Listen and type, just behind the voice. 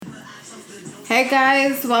Hey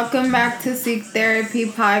guys, welcome back to Seek Therapy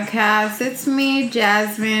Podcast. It's me,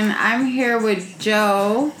 Jasmine. I'm here with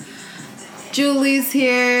Joe. Julie's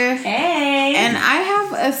here. Hey. And I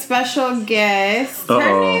have a special guest. Uh-oh.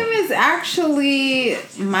 Her name is actually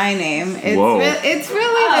my name. It's, Whoa. It's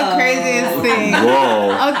really the craziest thing.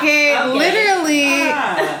 Whoa. Okay, literally,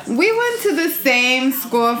 we went to the same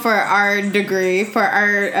school for our degree, for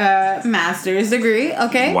our master's degree,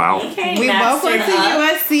 okay? Wow. Okay, We both went to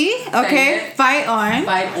USC, okay? Fight on.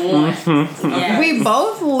 Fight on. Yeah. We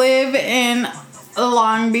both live in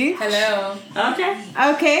Long Beach. Hello. Okay.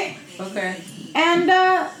 Okay. Okay. And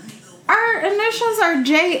our initials are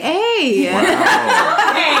JA. Wow.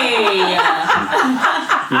 Hey.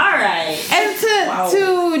 All right. And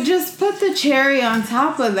to just put the cherry on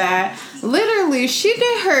top of that, literally, she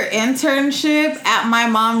did her internship at my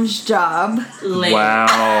mom's job. Lit.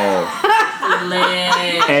 Wow.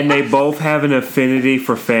 Lit. And they both have an affinity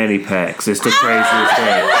for fanny packs. It's the craziest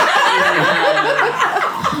thing.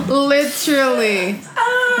 Literally.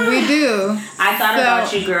 We do. I thought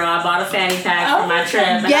about you, girl. I bought a fanny pack for my trip.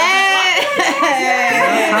 And Yes!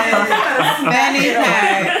 Fanny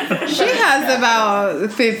pack. She has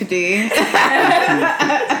about 50.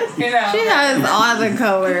 You know, She has all the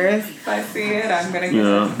colors. if I see it, I'm gonna get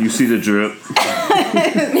Yeah, you see the drip. So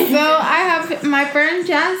I have my friend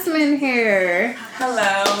Jasmine here.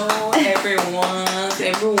 Hello, everyone.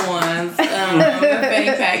 The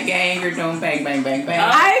Fanny Pack gang, you're doing bang, bang, bang, bang.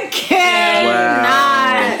 I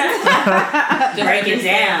cannot. break it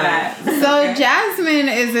down. So Jasmine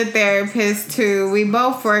is a therapist too. We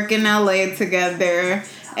both work in LA together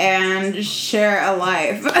and share a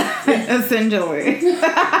life, essentially.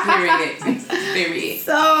 Period.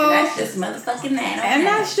 So That's just motherfucking that. Okay. and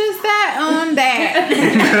that's just that on that.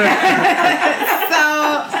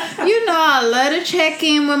 So, you know, I love to check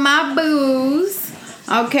in with my booze.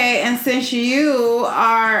 Okay, and since you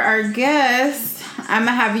are our guest, I'm going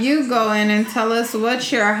to have you go in and tell us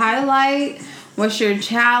what's your highlight, what's your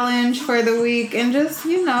challenge for the week, and just,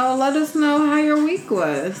 you know, let us know how your week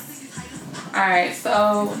was. Alright,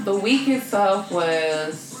 so the week itself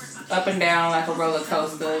was up and down like a roller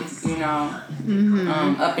coaster, you know.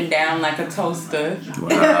 Up and down like a toaster. She's going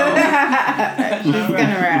to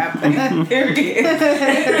rap. Period.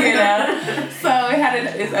 You know? So it had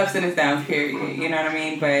its ups and its downs, period. You know what I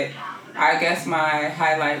mean? But I guess my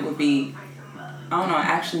highlight would be, I don't know,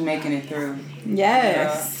 actually making it through.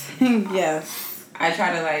 Yes. Yes. I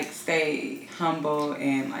try to like stay humble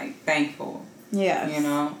and like thankful. Yes. You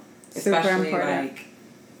know? Super Especially important. like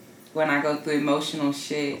when I go through emotional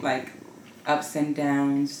shit, like ups and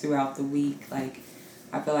downs throughout the week, like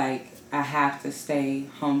I feel like I have to stay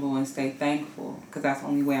humble and stay thankful because that's the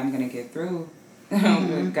only way I'm going to get through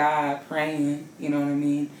with God, praying, you know what I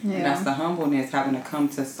mean? Yeah. And that's the humbleness, having to come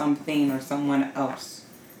to something or someone else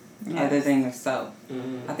other than yourself.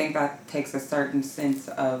 I think that takes a certain sense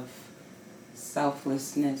of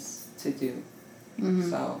selflessness to do.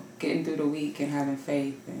 So getting through the week and having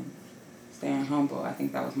faith and staying humble, I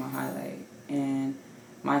think that was my highlight. And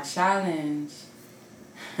my challenge,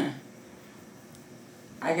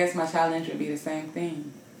 I guess my challenge would be the same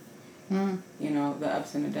thing. You know, the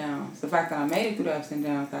ups and the downs. The fact that I made it through the ups and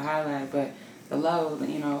downs, the highlight, but the low,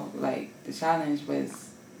 you know, like the challenge was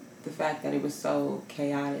the fact that it was so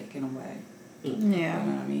chaotic in a way. Yeah. You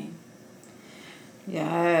know what I mean?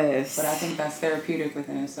 Yes. But I think that's therapeutic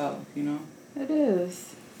within itself, you know? It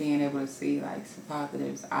is. Being able to see like some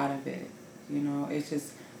positives out of it. You know, it's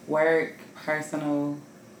just work, personal,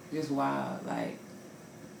 just wild. Like,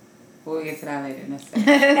 we'll get to that later in a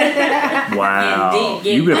second. Wow.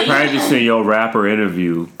 Get You've been deep. practicing your rapper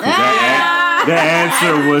interview. 'Cause the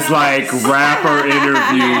answer was like rapper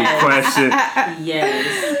interview question.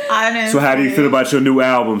 Yes. Honestly. So how do you feel about your new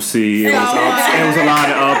album, C? It was a lot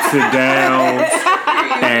of ups and downs.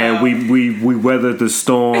 And we weathered the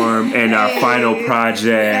storm and our final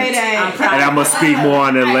project. I'm proud. And I'm gonna speak more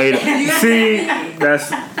on it later. See,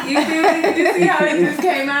 that's You see how it just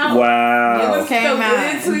came out? wow. Came So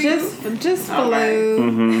out. good to you? Just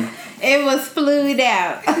flew. It was flued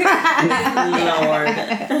out. Lord.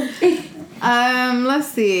 Let's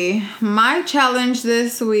see. My challenge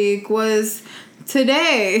this week was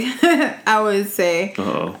today, I would say.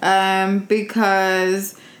 Uh-oh.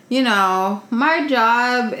 Because, you know, my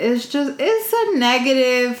job is it's a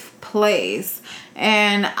negative place.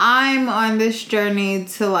 And I'm on this journey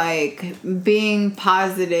to like being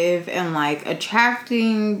positive and like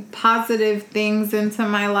attracting positive things into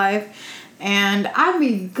my life. And I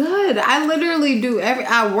be good. I literally do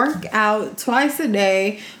I work out twice a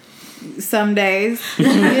day. Some days, you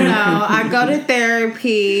know, I go to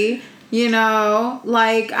therapy. You know,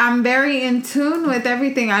 like, I'm very in tune with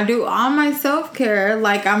everything. I do all my self-care.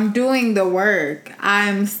 Like, I'm doing the work.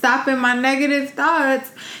 I'm stopping my negative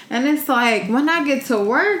thoughts. And it's like, when I get to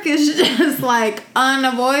work, it's just, like,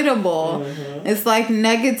 unavoidable. Mm-hmm. It's like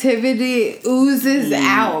negativity oozes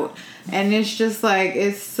out. And it's just, like,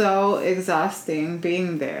 it's so exhausting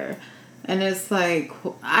being there. And it's like,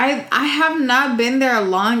 I have not been there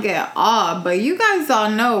long at all, but you guys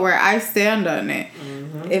all know where I stand on it.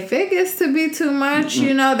 Mm-hmm. If it gets to be too much,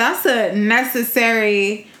 you know, that's a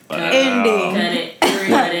necessary ending.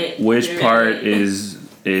 Cut it. Which part is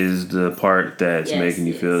the part that's making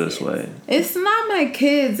you feel this way? It's not my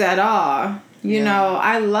kids at all. You know,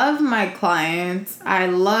 I love my clients. I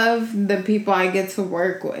love the people I get to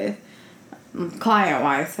work with.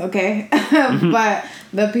 Client-wise, okay? But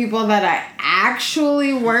the people that I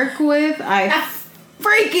actually work with, I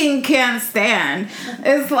freaking can't stand.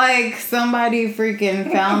 It's like somebody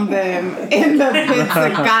freaking found them in the pits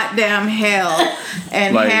of goddamn hell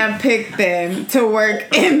and handpicked them to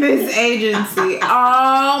work in this agency.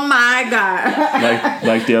 Oh my God.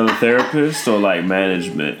 Like the other therapist or like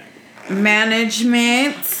management?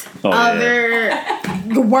 Management. Other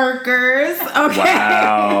workers, okay.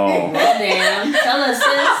 Wow. Well, damn. Tell us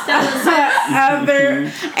this.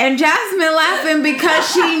 Other and Jasmine laughing because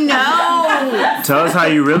she knows. Tell us how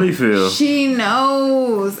you really feel. She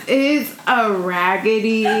knows it's a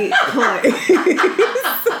raggedy place.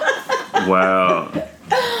 Wow.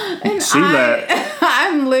 And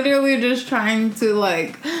I'm literally just trying to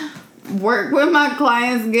like work with my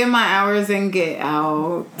clients, get my hours, and get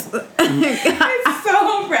out. It's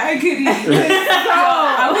so raggedy.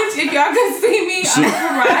 I wish if y'all could see me, I'm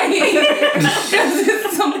crying. Because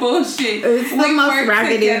it's some bullshit. It's the most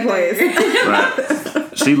raggedy place.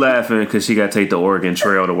 Right. She laughing because she got to take the Oregon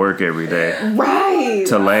Trail to work every day. Right.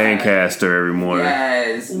 To Lancaster every morning.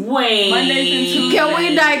 Yes. Wait. Mondays and Tuesdays. Can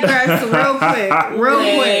we digress real quick?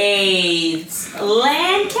 Wait.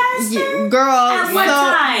 Lancaster? Yeah, girl. At what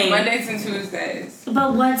time? Mondays and Tuesdays.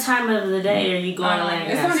 But what time of the day are you going to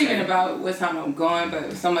Lancaster? It's not even about what time I'm going,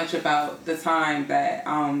 but so much about the time that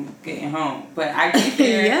I'm getting home. But I get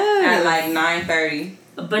there at like 9:30.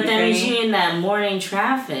 But that means you're in that morning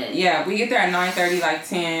traffic. Yeah, we get there at 9:30, like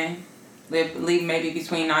 10. Leave maybe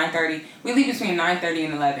between 9:30. We leave between 9:30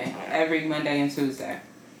 and 11 every Monday and Tuesday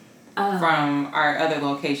from our other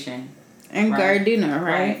location. In Gardena,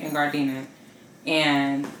 right? In Gardena.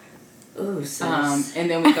 And ooh, sis. and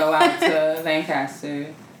then we go out to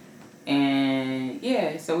Lancaster. And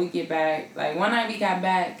yeah, so we get back. Like one night we got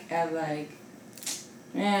back at like,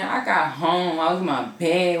 man, I got home. I was in my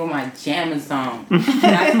bed with my jammies on.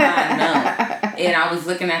 That's how I know. And I was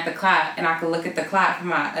looking at the clock, and I could look at the clock from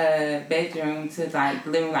my bedroom to like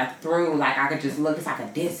living like through. Like I could just look. It's like a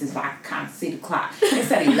distance, but I could kind of see the clock. It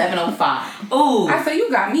said 11:05. Ooh. I said, you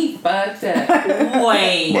got me fucked up.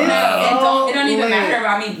 Wait. Wow. It don't even matter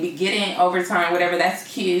about me getting overtime, whatever.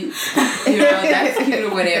 That's cute. You know, that's cute or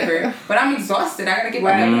whatever. But I'm exhausted. I gotta get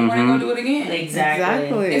back up in the morning and go do it again.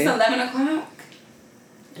 Exactly. It's 11 o'clock.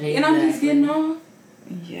 Exactly. And I'm just getting off.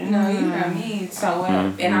 Yeah. No, you know what I mean. So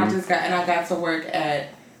and I got to work at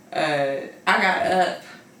I got up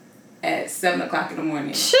at 7 o'clock in the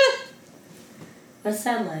morning. What's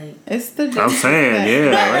that like? It's the I'm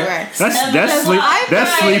saying, right?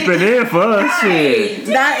 That's sleeping in for us, shit.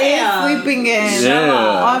 That is sleeping in.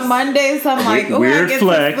 Yeah. On Mondays, I'm like, oh, weird I get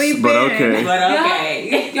flex, to sleep but in. okay. But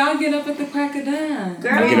okay. Y'all get up at the crack of dawn.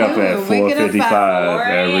 Girl, I get up at 4:55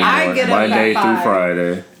 every I morning, get up Monday at through 5.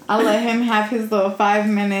 Friday. I'll let him have his little 5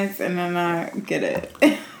 minutes, and then I get it.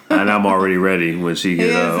 And I'm already ready when she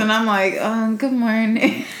gets up. And I'm like, good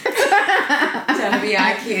morning. Trying to be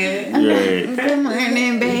our kid. Right. Good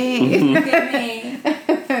morning, babe.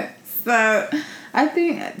 So, I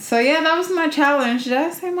think, so yeah, that was my challenge. Did I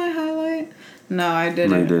say my highlight? No, I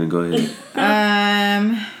didn't. No, you didn't. Go ahead.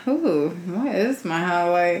 What is my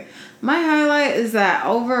highlight? My highlight is that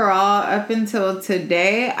overall, up until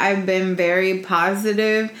today, I've been very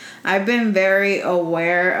positive. I've been very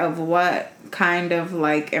aware of what kind of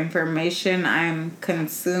like information I'm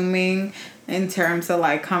consuming in terms of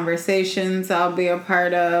like conversations I'll be a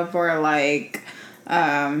part of or like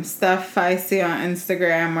stuff I see on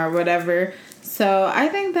Instagram or whatever. So I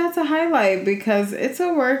think that's a highlight because it's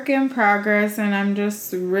a work in progress and I'm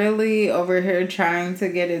just really over here trying to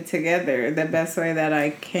get it together the best way that I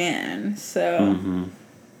can. So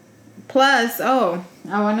plus, I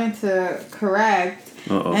wanted to correct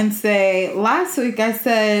and say last week I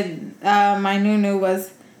said my nunu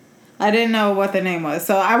was, I didn't know what the name was.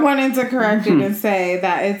 So I wanted to correct it and say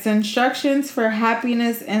that it's Instructions for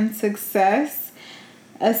Happiness and Success.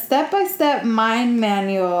 A step-by-step mind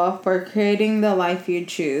manual for creating the life you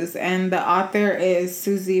choose. And the author is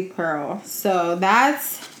Susie Pearl. So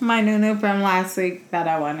that's my new from last week that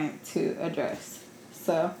I wanted to address.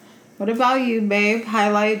 So what about you, babe?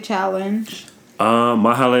 Highlight challenge.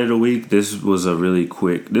 My highlight of the week, this was a really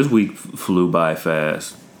quick... This week flew by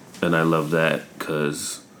fast. And I love that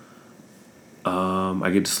because I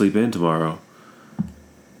get to sleep in tomorrow.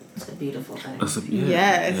 It's a beautiful thing.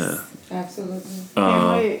 Yes. Yeah. Absolutely.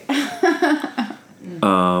 Can't wait.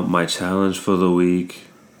 My challenge for the week...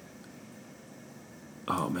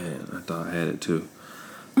 Oh, man. I thought I had it, too.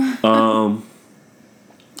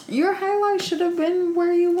 Your highlight should have been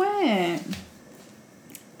where you went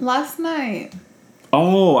last night.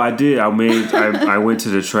 Oh, I did. I went to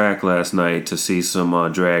the track last night to see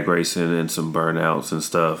some drag racing and some burnouts and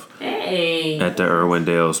stuff. Hey. At the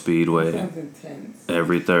Irwindale Speedway. Sounds intense.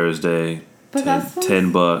 Every Thursday. But that's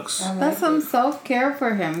 $10. That's some self-care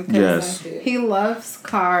for him. 'Cause Yes. he loves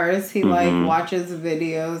cars. He like watches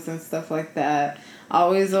videos and stuff like that.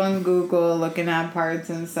 Always on Google looking at parts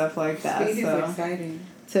and stuff like that. Speed is So exciting.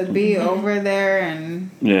 to be over there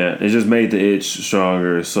and Yeah, it just made the itch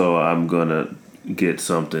stronger, so I'm gonna get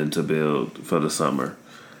something to build for the summer.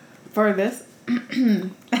 for this.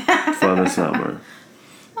 For the summer.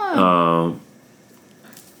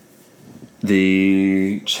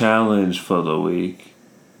 The challenge for the week.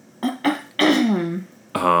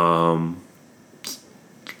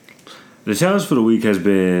 The challenge for the week has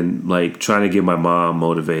been like trying to get my mom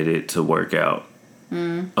motivated to work out,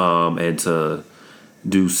 and to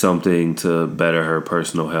do something to better her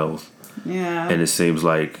personal health. Yeah. And it seems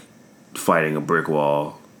like fighting a brick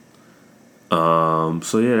wall.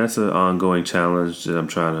 So yeah, that's an ongoing challenge that I'm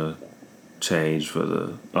trying to change for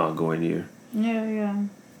the ongoing year. Yeah.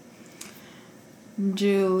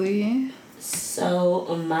 Julie.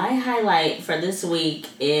 So my highlight for this week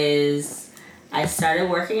is I started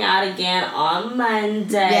working out again on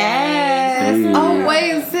Monday. Yes. Hey. Oh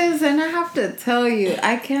wait, sis, and I have to tell you,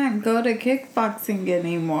 I can't go to kickboxing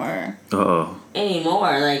anymore. Uh-oh.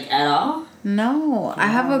 Anymore, like at all? No, I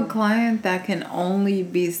have a client that can only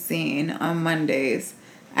be seen on Mondays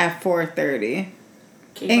at 4:30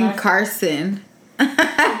 in Carson.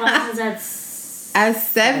 That's At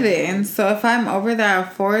 7. So if I'm over there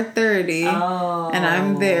at 4:30 and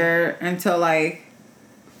I'm there until like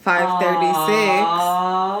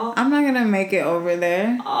 5:36, I'm not gonna make it over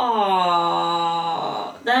there.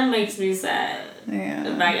 Oh, that makes me sad. Yeah.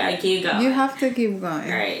 But I gotta keep going. You have to keep going.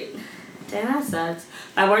 Right. Damn, that sucks.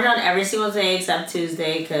 I worked out every single day except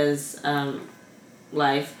Tuesday because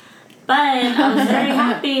life. But I was very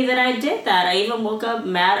happy that I did that. I even woke up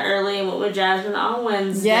mad early and went with Jasmine on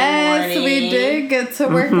Wednesday Yes, morning. we did get to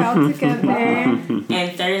work out together.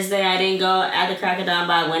 And Thursday I didn't go at the crack of dawn,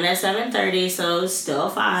 but I went at 7:30, so still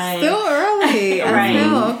fine. Still early. Right. I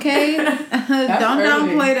feel, okay? Don't early.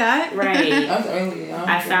 downplay that. Right. That's early.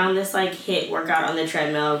 I found this like hit workout on the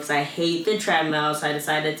treadmill because I hate the treadmill, so I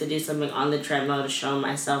decided to do something on the treadmill to show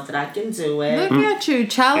myself that I can do it. Look at you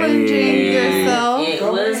challenging yourself. It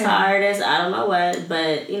Go was ahead. hard as I don't know what,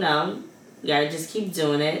 but you know, you gotta just keep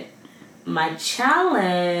doing it. My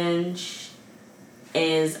challenge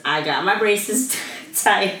is I got my braces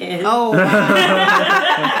tightened. Oh, wow.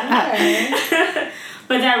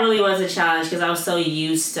 But that really was a challenge because I was so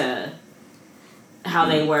used to how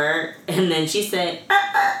they were. And then she said,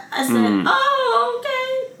 I said, oh,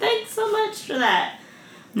 okay, thanks so much for that.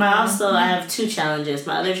 But also, I have 2 challenges.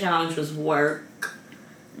 My other challenge was work.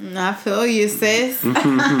 I feel you, sis.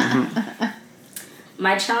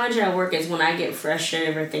 My challenge at work is when I get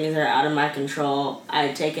frustrated for things that are out of my control, I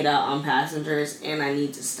take it out on passengers, and I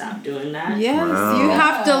need to stop doing that. Yes, Wow. you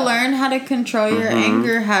have to learn how to control your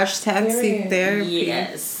anger. Hashtag seek therapy.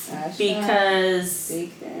 Yes, Hashtag because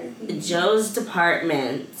seek therapy. Joe's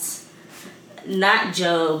department, not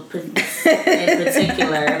Joe in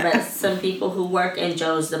particular, but some people who work in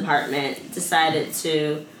Joe's department decided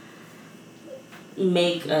to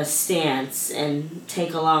make a stance and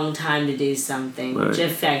take a long time to do something, which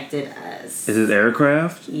Right. affected us. Is it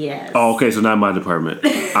aircraft? Yes. Oh, okay, so not my department.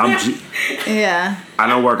 Yeah. I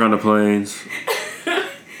don't work on the planes.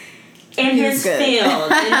 In He's his good.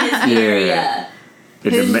 field, in his area.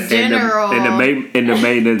 In His the, general. in the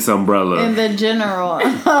maintenance umbrella. In the general.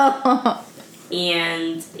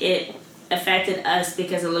 And it affected us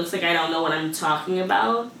because it looks like I don't know what I'm talking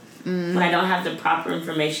about when I don't have the proper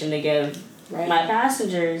information to give my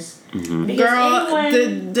passengers. Because Girl,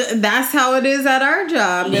 anyone- that's how it is at our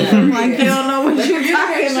job. Yeah. Like, you don't know what you're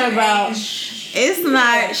talking about. It's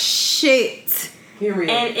not shit. Period.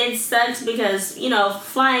 And it sucks because, you know,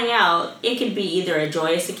 flying out, it could be either a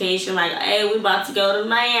joyous occasion, like, hey, we about to go to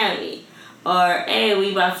Miami, or hey,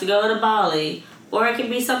 we about to go to Bali, or it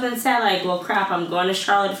could be something sad, like, well, crap, I'm going to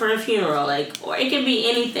Charlotte for a funeral, like, or it could be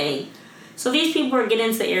anything. So these people are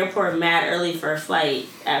getting to the airport mad early for a flight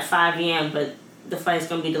at 5 a.m., but the flight's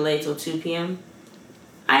going to be delayed till 2 p.m.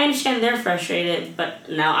 I understand they're frustrated, but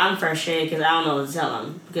now I'm frustrated because I don't know what to tell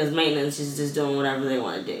them, because maintenance is just doing whatever they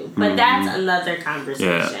want to do. But that's another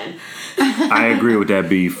conversation. Yeah. I agree with that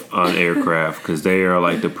beef on aircraft, because they are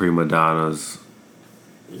like the prima donnas.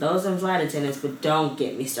 Those are flight attendants, but don't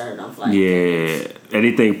get me started on flight attendants. Yeah,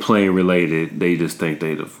 anything plane related, they just think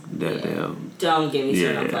they damn. Don't get me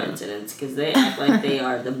started on flight attendants, because they act like they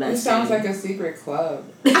are the best. It sounds like a secret club.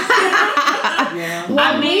 Yeah.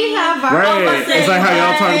 Well, we have our right. It's like how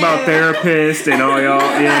y'all talk about therapists and all y'all.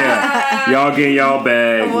 Yeah, y'all get y'all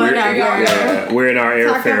bag. We're in our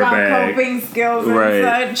airfare talking about bag. Coping skills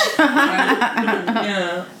and such.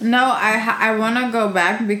 Yeah. No, I want to go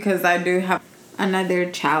back because I do have another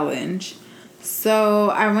challenge. So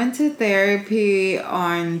I went to therapy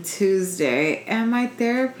on Tuesday, and my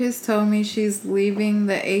therapist told me she's leaving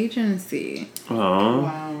the agency. Oh,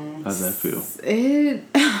 Wow. how's that feel?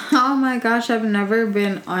 Oh my gosh, I've never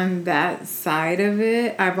been on that side of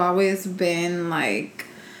it. I've always been like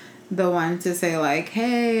the one to say like,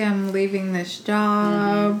 hey, I'm leaving this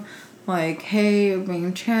job. Like, hey, you're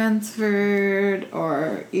being transferred,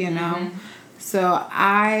 or, you know. So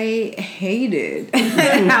I hated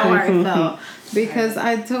how I felt because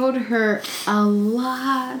I told her a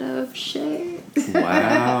lot of shit.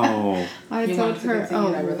 Wow. I You told wanted to her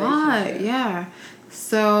continue that a lot, relationship. yeah.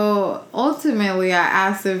 So ultimately, I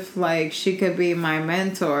asked if like she could be my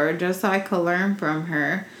mentor, just so I could learn from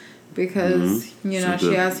her, because you know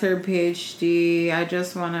she has her PhD. I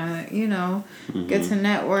just want to get to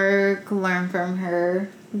network, learn from her,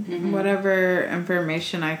 whatever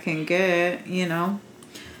information I can get.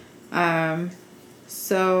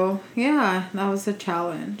 So yeah, that was a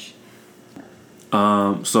challenge.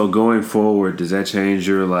 So going forward, does that change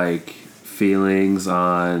your like feelings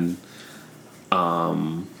on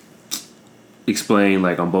explain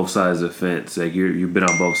like on both sides of the fence? Like you've been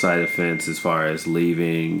on both sides of the fence as far as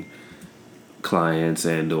leaving clients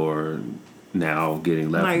and or now getting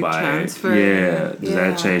left Like by transfer. Yeah. Does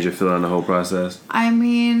that change your feeling on the whole process? I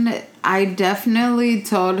mean, I definitely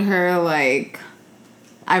told her like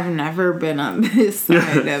I've never been on this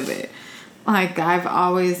side of it. Like, I've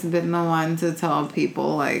always been the one to tell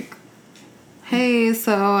people, like, hey,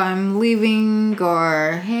 so I'm leaving,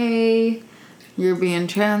 or hey, you're being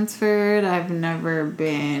transferred. I've never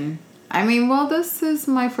been... I mean, well, this is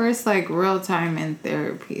my first, like, real time in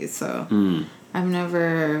therapy, so I've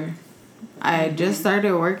never... I just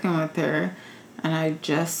started working with her, and I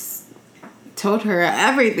just told her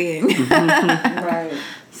everything. Right.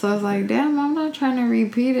 So I was like, damn, I'm not trying to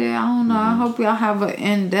repeat it. I don't know. I hope y'all have an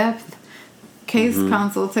in-depth case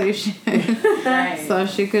consultation. Right. So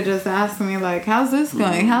she could just ask me, like, how's this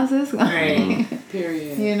going? How's this going?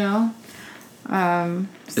 Period. You know?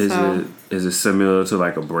 Is it similar to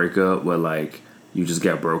like a breakup where like you just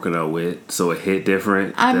got broken up with, so it hit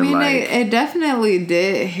different? I mean, like, it definitely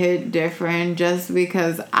did hit different just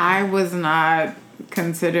because I was not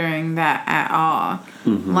considering that at all.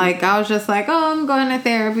 Like, I was just like, oh, I'm going to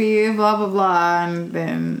therapy, blah, blah, blah. And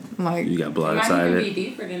then, like... You got It might even blindsided. be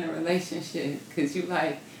deeper than a relationship because you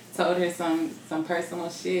like told her some personal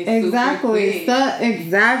shit. Exactly.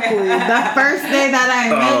 Exactly. The first day that I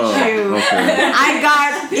met you, Okay. I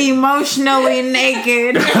got emotionally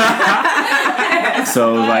naked.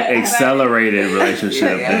 So like accelerated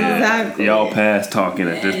relationship. Exactly. Y'all past talking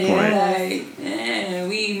at this point. Like, man,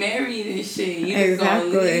 we married and shit. You just gonna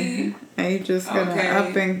Exactly. leave? And you just gonna Okay.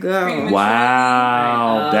 up and go. Pretty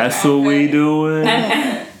Wow, that's what we doing.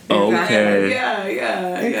 Okay. Yeah.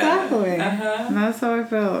 Exactly. Uh-huh. That's how I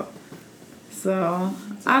felt. So,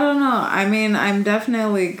 I don't know. I mean, I'm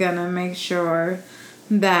definitely gonna make sure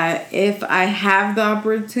that if I have the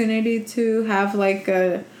opportunity to have like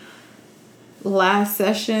a last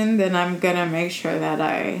session, then I'm gonna make sure that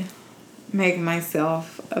I make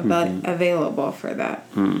myself available for that.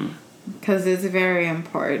 Because it's very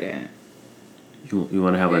important. You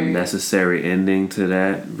want to have a necessary ending to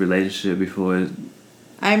that relationship before it...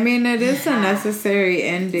 I mean, it is a necessary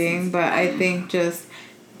ending, but I think just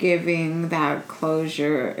giving that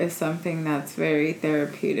closure is something that's very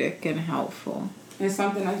therapeutic and helpful. It's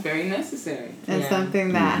something that's very necessary. And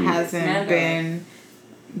something that hasn't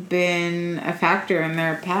been a factor in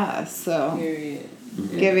their past. So Period.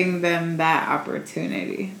 giving them that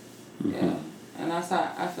opportunity. Yeah. And that's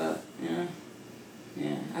how I felt,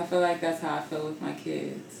 Yeah, I feel like that's how I feel with my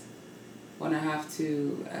kids when I have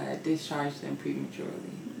to discharge them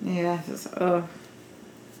prematurely. Yeah,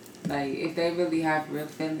 Like, if they really have real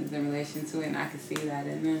feelings in relation to it and I can see that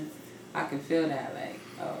in them, I can feel that, like,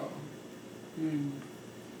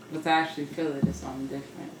 but to actually feel it is something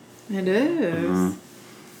different. It is.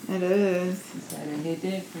 Mm-hmm. It is. So it hit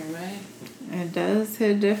different, right? It does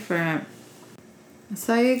hit different.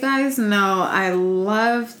 So you guys know I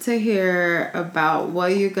love to hear about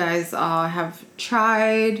what you guys all have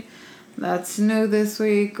tried that's new this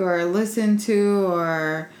week, or listened to,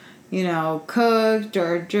 or cooked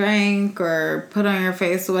or drank or put on your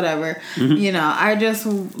face, whatever. I just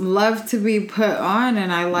love to be put on,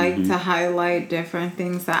 and I like to highlight different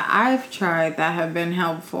things that I've tried that have been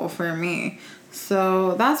helpful for me.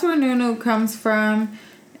 So that's where Nunu comes from.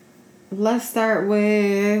 Let's start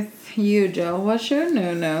with you, Joe. What's your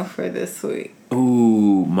Nunu for this week?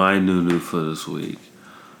 Ooh, my Nunu for this week.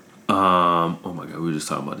 Oh my God, we were just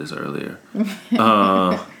talking about this earlier.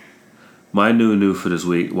 My Nunu for this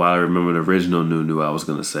week, while I remember the original Nunu I was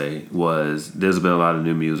going to say, was there's been a lot of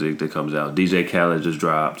new music that comes out. DJ Khaled just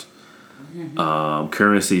dropped.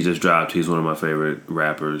 Currency just dropped. He's one of my favorite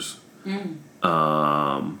rappers.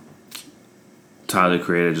 Tyler, the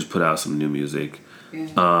Creator, just put out some new music. Yeah.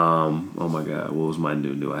 Oh my God, what was my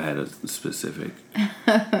Nunu? I had a specific.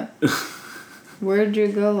 Where'd you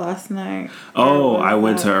go last night? Oh, I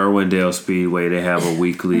went to Irwindale Speedway. They have a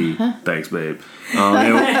weekly. Thanks, babe. They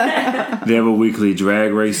have a weekly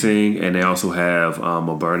drag racing, and they also have a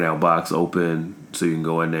burnout box open, so you can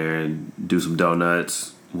go in there and do some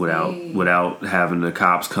donuts without having the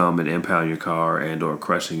cops come and impound your car and or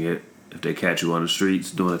crushing it if they catch you on the streets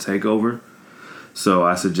doing a takeover. So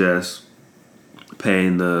I suggest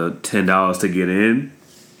paying the $10 to get in,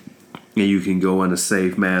 and you can go in a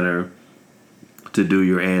safe manner to do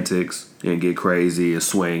your antics and get crazy and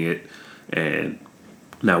swing it and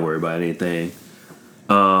not worry about anything.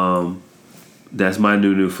 That's my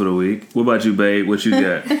Nunu for the week. What about you, babe? What you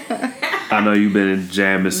got? I know you've been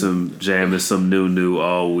jamming some Nunu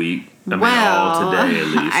all week. All today at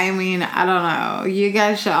least. I mean, I don't know. You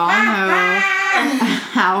guys should all know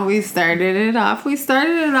how we started it off. We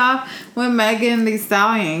started it off with Megan Thee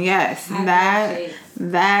Stallion. Yes,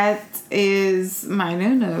 that is my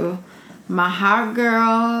Nunu. My hot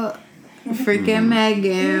girl, freaking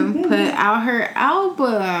Megan, put out her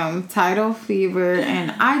album, Tidal Fever,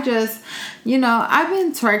 and I just, I've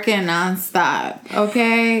been twerking nonstop,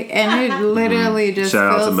 okay? And it literally just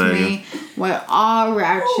fills me with all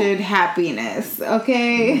ratchet happiness,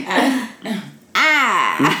 okay?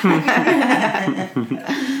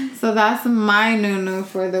 So that's my Nunu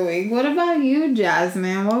for the week. What about you,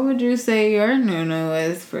 Jasmine? What would you say your Nunu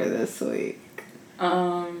is for this week?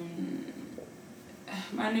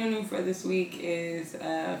 My Nunu for this week is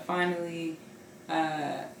finally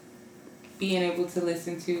being able to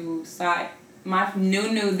listen to my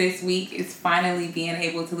Nunu this week is finally being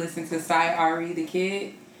able to listen to Cy Ari the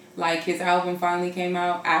Kid. Like, his album finally came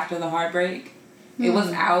out after the heartbreak. It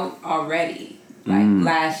was out already,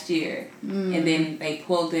 last year. And then they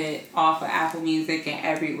pulled it off of Apple Music and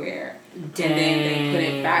everywhere. Dang. And then they put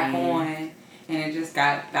it back on. And it just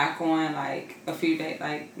got back on, like, a few days,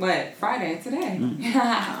 Friday, today.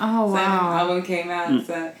 Oh, wow. So the album came out,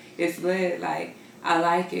 so it's lit. Like, I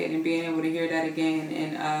like it, and being able to hear that again,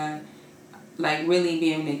 and, really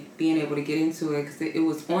being able to get into it, because it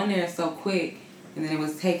was on there so quick, and then it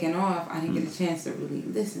was taken off. I didn't get a chance to really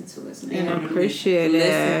listen to it. So and appreciate it.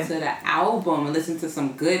 Listen to the album and listen to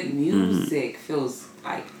some good music feels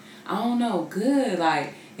like, I don't know, good,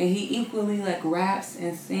 like. And he equally, raps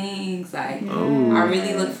and sings. I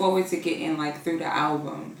really look forward to getting, through the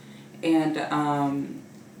album. And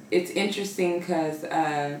it's interesting because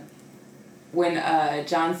when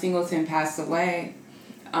John Singleton passed away,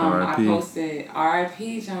 I posted,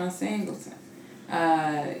 R.I.P. John Singleton.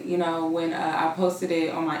 When I posted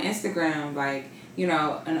it on my Instagram,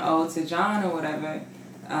 an ode to John or whatever,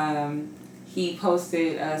 he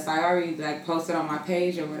posted, Sayari, posted on my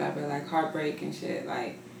page or whatever, Heartbreak and shit,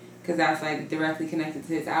 because that's, directly connected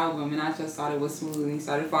to his album, and I just thought it was smooth, and he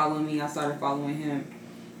started following me, I started following him.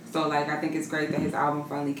 So, I think it's great that his album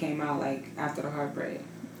finally came out, after the heartbreak.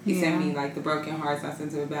 He sent me, the Broken Hearts, I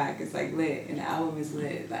sent it back. It's, lit, and the album is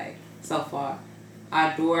lit, so far.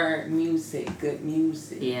 I adore music, good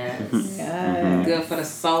music. Yes. Yes. Good for the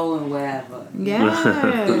soul and whatever.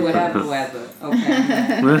 Yes. Good whatever weather.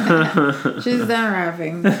 Okay. She's done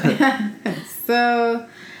rapping. So,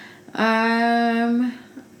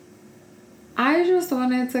 I just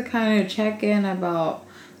wanted to kind of check in about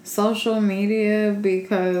social media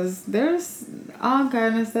because there's all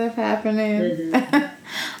kind of stuff happening.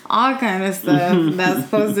 All kind of stuff that's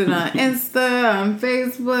posted on Insta, on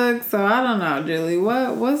Facebook. So I don't know, Julie.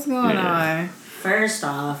 What's going on? First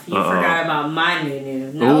off, you forgot about my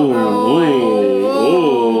new.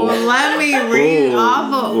 Let me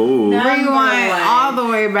rewind all the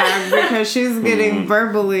way back because she's getting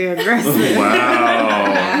verbally aggressive.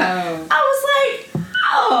 Wow. I was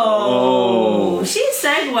like, she's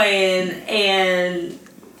segueing, and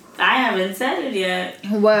I haven't said it yet.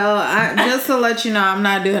 Well, just to let you know, I'm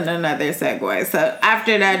not doing another segue. So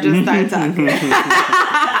after that, just start talking.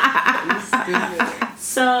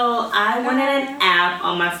 So I wanted an app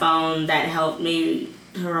on my phone that helped me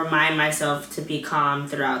to remind myself to be calm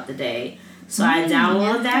throughout the day. So I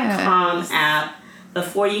downloaded that Calm app.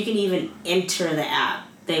 Before you can even enter the app,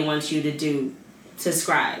 they want you to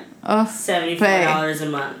subscribe. $74 a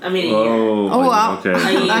month. I mean, a year. Oh, okay.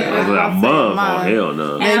 A year. A month? Oh, hell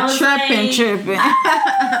no. They tripping. Never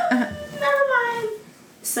mind.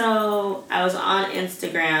 So I was on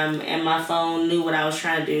Instagram and my phone knew what I was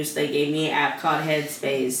trying to do, so they gave me an app called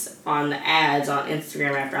Headspace on the ads on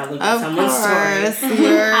Instagram after I looked at someone's story.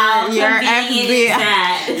 Your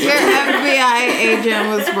FBI agent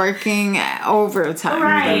was working overtime.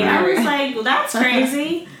 Right. I was like, well, that's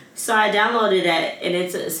crazy. So I downloaded it, and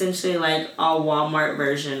it's essentially like a Walmart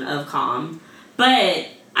version of Calm. But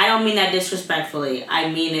I don't mean that disrespectfully. I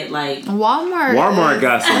mean it like... Walmart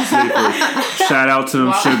got some sleepers. Shout out to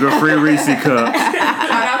them sugar-free Reese cups.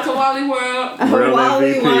 Shout out to Wally World. Real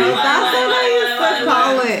Wally MVP. World. That's what I used to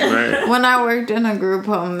call it. Right. When I worked in a group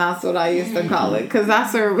home, that's what I used to call it. Because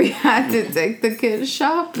that's where we had to take the kids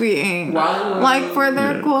shopping. Wow. Like for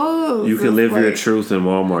their clothes. You can live your truth in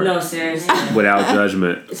Walmart. No, seriously. Without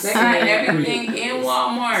judgment. They got everything in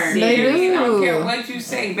Walmart. They do. I don't care what you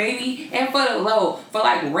say, baby. And for the low, for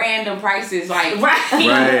like random prices, like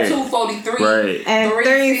Right. $243. Right. And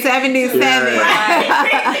 $377.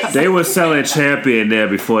 Yeah. They were selling Champion there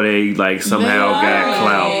before they like somehow got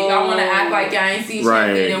clout. Y'all want to act like y'all ain't seen Right.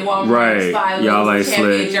 Champion in Walmart. Right. Style Y'all ain't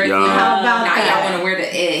Champion slick. jersey. Y'all- How about now that? y'all want to wear the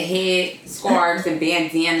head scarves and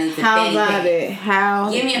bandanas and How fanny about packs. it? How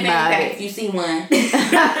Give me a fanny about pack it? if you see one.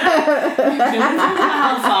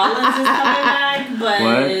 How Fallers is coming back, but...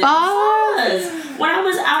 What? Fallas. When I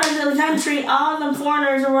was out in the country, all them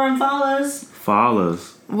foreigners were wearing Fallas. Fallas.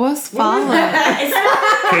 What's follow? Is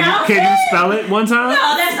that Can you spell it one time?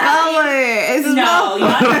 No, that's not Spell it. It's No, spelled. y'all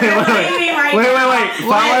not believe me right Wait. now. Wait.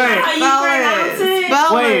 How you Spell pronounce it. it?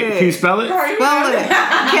 Spell Wait. it. Can you spell it? Spell it.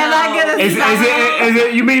 Can I get a Is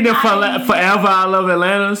it? You mean the Forever I Love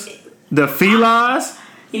Atlanta's? The Felines?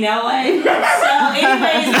 You know what? So,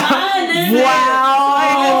 anyways, mine. Wow.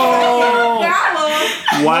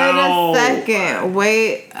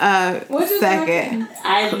 Wait a second.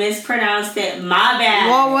 I mispronounced it. My bad.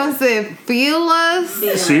 What was it?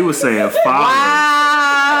 Feelus? She was saying Fallas.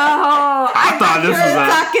 Wow. I thought this was a-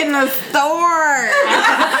 stuck in the store.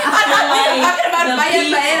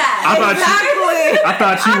 I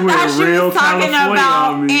thought you were in She real was talking California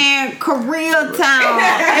about on me. in Koreatown,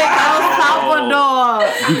 in El Salvador.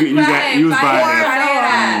 You was buying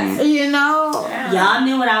that. You know? Y'all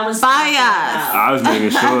knew what I was talking about. I was making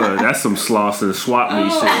sure. That's some sloss and swap me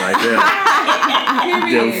shit right there.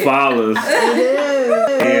 Them Fallas.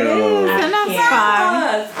 And that's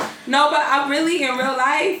fine. No, but I really in real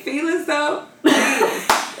life feelings though.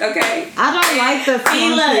 Okay. I don't like the funky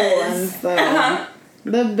Feelers. ones though.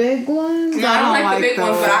 The big ones? No, I don't like the big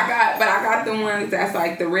ones, those. but I got the ones that's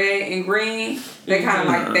like the red and green. They kind of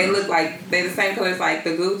like they look like they the same colors like the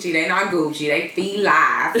Gucci. They not Gucci. They feel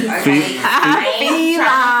live. Okay? I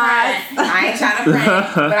ain't trying to print,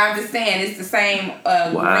 but I'm just saying it's the same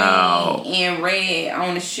Wow. green and red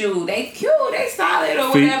on the shoe. They cute. They solid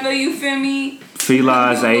or Fe- whatever. You feel me?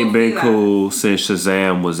 Felines ain't been Felines. cool since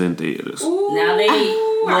Shazam was in theaters. Ooh, Now they-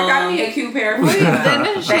 I got me a cute pair of Felines.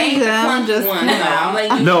 Didn't They ain't the Shazam punk just one. come No, out? I'm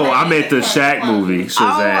letting you No, know I meant the they Shaq punk movie, Oh,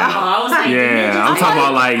 Shazam. I was like, Yeah, I'm talking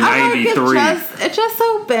about like I like it 93. It just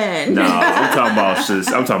opened. No, I'm talking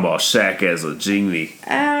about Shaq as a genie.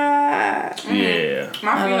 Yeah.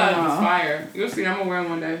 My I don't Felines know. is fire. You'll see. I'm gonna wear them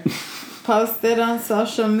one day. Posted on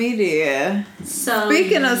social media. So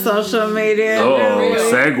Speaking of social media, Oh, Julie,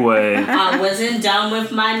 segue. I wasn't done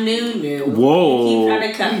with my new. Whoa. You keep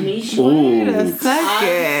trying to cut me short. wait a Ooh. I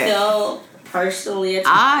second. feel personally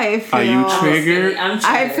attacked. I feel. Are you triggered? I'm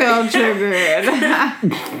I triggered. feel triggered.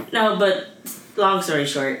 No, but long story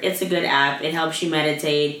short, it's a good app. It helps you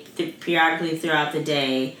meditate periodically throughout the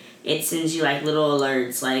day. It sends you like little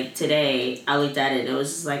alerts. Like today, I looked at it. It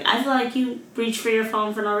was just like, I feel like you reached for your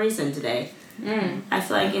phone for no reason today. I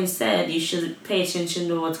feel like instead you should pay attention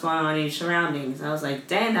to what's going on in your surroundings. I was like,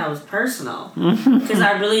 dang, that was personal. Because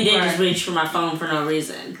I really did just reach for my phone for no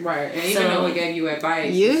reason. Right. And even though we gave you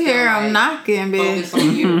advice, You hear him knocking, bitch. focus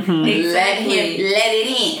on you. Exactly. Let it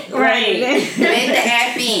in. Right. Let the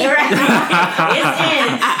app in. Right. It's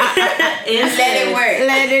in. It's Let it in. work.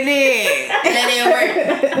 Let it in. Let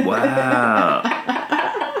it work. Wow.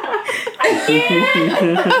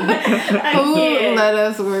 Who let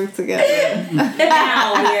us work together?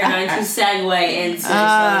 Now we are going to segue into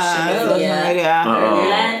social media.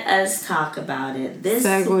 Let us talk about it. This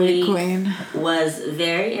Segue week queen. was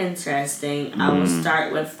very interesting. I will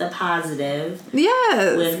start with the positive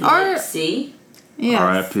Yes. with Or Nipsey. yes.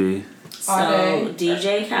 R.I.P. So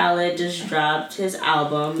DJ Khaled just dropped his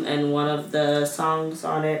album, and one of the songs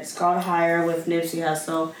on it is called Higher with Nipsey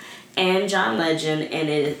Hussle and John Legend, and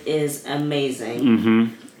it is amazing.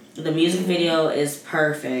 Mm-hmm. The music video is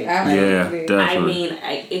perfect. Yeah, Absolutely. definitely.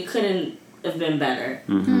 I mean, it couldn't have been better.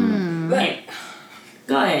 Mm-hmm. And-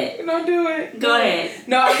 go ahead. Don't do it. Go ahead.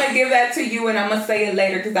 No, I'm going to give that to you and I'm going to say it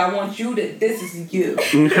later because I want you to, this is you.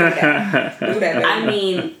 Do that. Do that, baby. I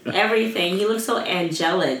mean, everything. He looks so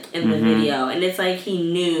angelic in the video, and it's like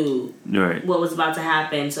he knew Right. what was about to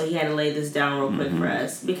happen, so he had to lay this down real quick for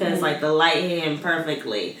us because like the light hit him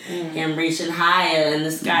perfectly, him reaching higher in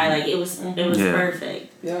the sky, like it was Yeah.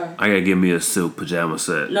 perfect. Yeah. I gotta give me a silk pajama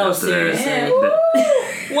set. No, after that. seriously. Man,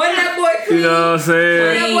 woo! Wasn't that boy clean? You know what I'm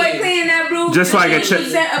saying? That boy clean that blue. Just like a check,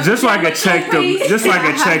 just like a check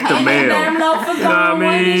the mail. You know what I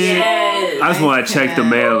mean? Yes. I just want to check the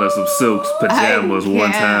mail and some silk pajamas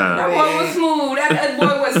one That time. boy was smooth. That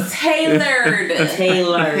boy was tailored.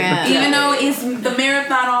 Taylor. Yeah. Even though it's the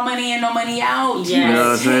marathon, all money in, no money out. Yes. You know what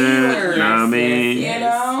I'm saying? Tailored. Know what I mean? You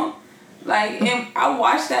know? Like, and I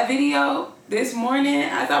watched that video this morning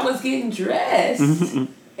as I was getting dressed.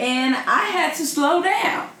 And I had to slow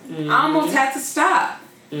down. I almost had to stop.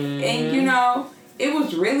 And, you know, it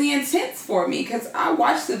was really intense for me because I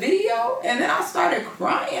watched the video and then I started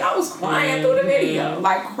crying. I was crying through the video.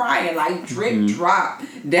 Like crying, like drip drop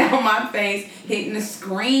down my face, hitting the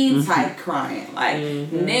screen type crying. Like,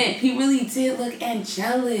 Nip, he really did look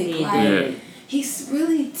angelic. He Like, did. he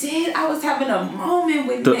really did. I was having a moment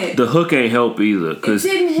with Nip. The hook ain't help either, cause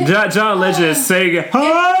It didn't help. John Legend is saying,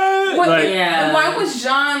 "Hi!" What, Like, Yeah. Why was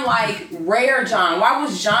John like rare John? Why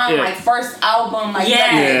was John Yeah. like first album like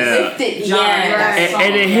Yes. Yeah. lifted John? Yes. in that and song?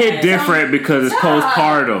 it hit different because it's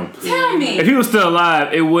postpartum. Tell me. If he was still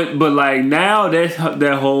alive, it would. But like now,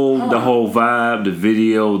 that whole the whole vibe, the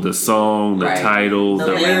video, the song, the Right. title, the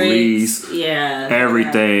lyrics, release, yeah.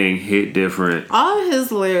 everything hit different. All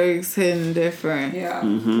his lyrics hitting different. Yeah.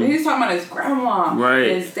 But he's talking about his grandma,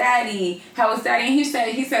 Right. his daddy, how his daddy, and he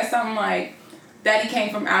said something like, "Daddy came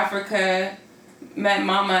from Africa, met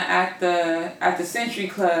Mama at the Century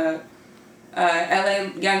Club,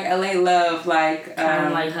 young LA love, like Kind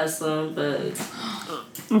of like hustling, but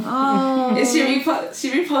Oh. Is she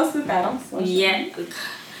reposted that on social? yeah.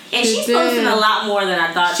 And She she's posting did. a lot more than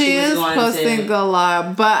I thought she She was is going posting to. a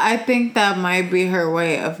lot, but I think that might be her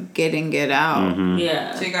way of getting it out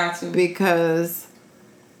Yeah. She got to. because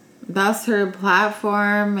that's her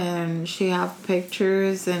platform and she have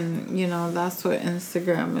pictures and you know that's what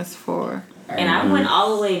Instagram is for. And I went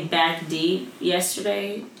all the way back deep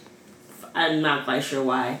yesterday. I'm not quite sure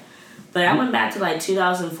why. But I went back to like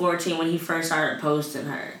 2014 when he first started posting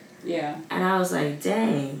her. Yeah. And I was like,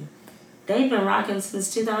 dang. They've been rocking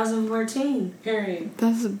since 2014. Period.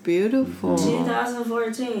 That's beautiful.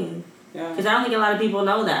 2014. Yeah. Because I don't think a lot of people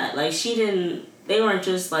know that. Like, they weren't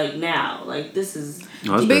just like now. Like, this is.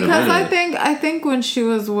 Oh, it's been a Because minute. I think when she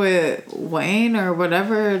was with Wayne or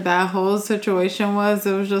whatever that whole situation was,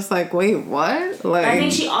 it was just like, wait, what? Like, I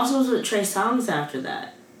think she also was with Trey Songz after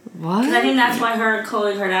that. what? Because I think that's why her and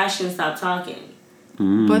Khloe Kardashian stopped talking.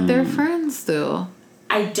 But they're friends still.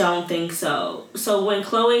 I don't think so. So when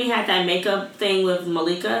Khloe had that makeup thing with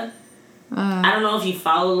Malika, I don't know if you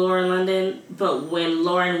follow Lauren London, but when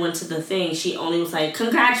Lauren went to the thing, she only was like,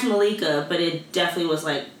 congrats Malika, but it definitely was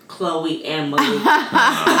like Khloe and Malika.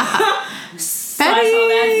 So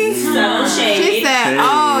I saw that so shady. She said,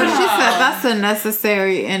 that's a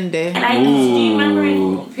necessary ending. And do you remember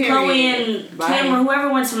Khloe Period. and Bye. Kim or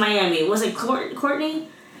whoever went to Miami? Was it Courtney?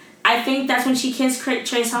 I think that's when she kissed Trey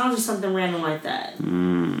Songz or something random like that.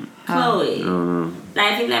 Khloe. And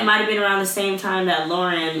I think that might have been around the same time that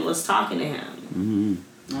Lauren was talking to him.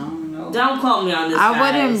 I don't know. Don't quote me on this, I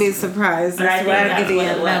guys. wouldn't be surprised. But I It's think that's raggedy what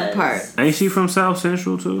it in that was. part. Ain't she from South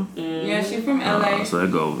Central too? Yeah, she from LA. So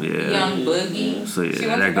that go, yeah. Young Boogie. So, yeah, she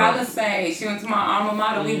went that to go. Palisades. She went to my alma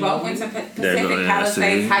mater. We both went to Pacific yeah,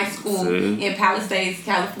 Palisades see. High School See. in Palisades,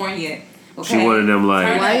 California. She one of them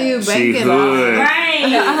like. Why you she banging hood. Right.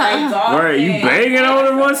 Like, Right, you banging on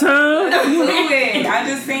her one time? Fluid. I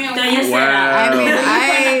just saying. Throw your set up. I mean, You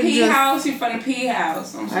from the P just, house, you from the P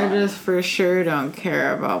house. I'm I sorry. just for sure don't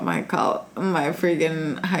care about my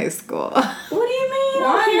freaking high school. What do you mean? You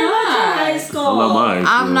Why don't care about your not? high school? I love my high school.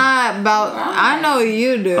 I'm not about. I know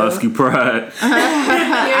you do. Husky pride.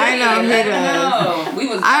 I know he Let does. them know. We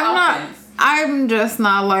was I'm not. dolphins. I'm just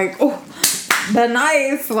not like the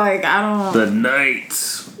nights. Like I don't. The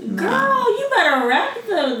nights. Girl, you better rep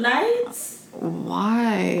the nights.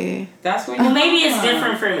 Why? That's when. Well, you maybe come it's from.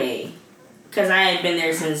 different for me. Because I had been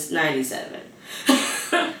there since 97.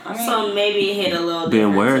 I mean, So maybe it hit a little Been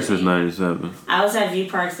different where to since me. 97? I was at View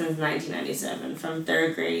Park since 1997, from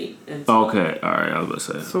 3rd grade until... Okay, alright, I was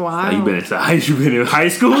about to say. Wow. You been in high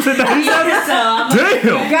school since 97? So I'm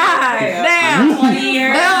Damn! God damn. 20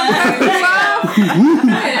 years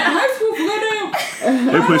high school for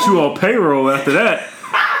them. They put you on payroll after that.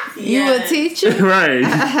 You a teacher? Right.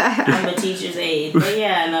 I'm a teacher's aide. But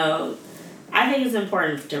yeah, no. I think it's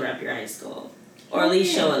important to rep your high school. Or at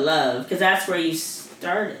least show it love. Because that's where you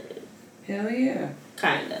started. Hell yeah.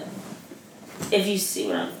 Kind of. If you see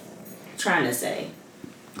what I'm trying to say.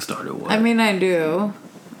 Started what? I mean, I do.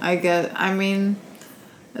 I mean,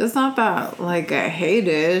 it's not that like I hate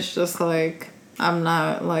it. It's just like I'm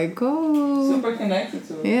not like Super connected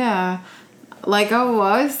to it. Yeah. Like I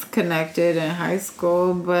was connected in high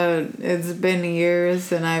school, but it's been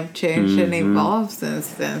years and I've changed and evolved since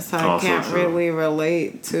then. So I Also can't true. really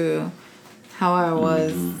relate to how I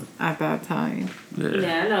was at that time.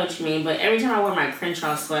 Yeah, I know what you mean. But every time I wear my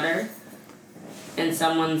Crenshaw sweater and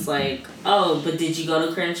someone's like, oh, but did you go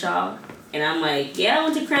to Crenshaw? And I'm like, yeah, I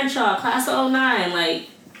went to Crenshaw, class of 09. Like,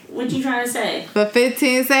 what you trying to say? For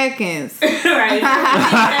 15 seconds. Right?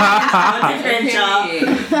 I went to Crenshaw.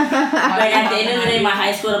 Period. But at the end of the day, my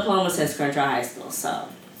high school diploma says Crenshaw High School, so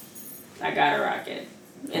I gotta rock it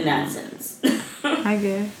in that sense. I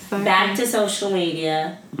guess. Back to social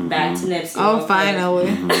media. Back to Nipsey. Oh, real quick.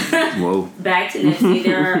 finally. Whoa. Back to Nipsey.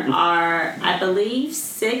 There are, I believe,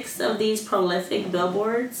 6 of these prolific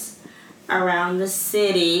billboards around the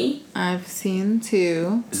city. I've seen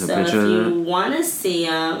 2. Is a So if picture of you that? want to see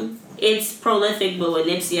them, it's prolific, but with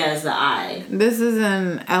Nipsey as the eye. This is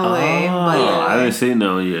in LA, Oh, but I haven't seen that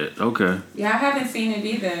one yet. Okay. Yeah, I haven't seen it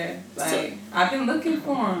either. Like, I've been looking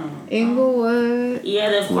for them. Inglewood. Yeah,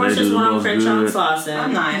 of Well, course, they do there's the one on most Crenshaw and good. Slauson.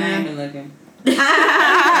 I'm not, and I ain't been looking.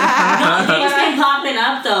 It's been popping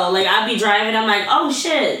up though. Like I'd be driving, I'm like, oh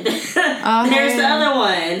shit, there's the other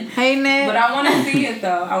one. Hey, Nick. But I want to see it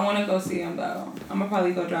though. I want to go see them though. I'm gonna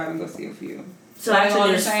probably go drive and go see a few. So Are they all actually,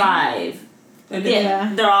 the there's same? 5. They're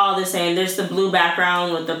Yeah, they're all the same. There's the blue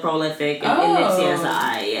background with the prolific and Nipsey as the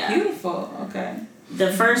eye. Yeah. Beautiful. Okay.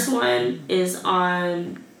 The first one is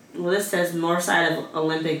on. Well, this says north side of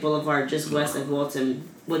Olympic Boulevard, just west of Walton,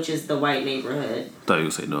 which is the white neighborhood. I thought you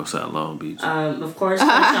would say Northside Long Beach. Of course,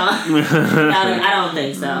 Crenshaw. I don't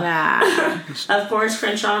think so. Nah. Of course,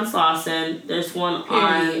 Crenshaw and Slauson. There's one Period.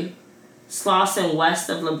 on Slauson west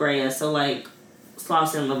of La Brea, so like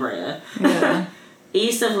Slauson, La Brea. Yeah.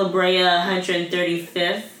 East of La Brea,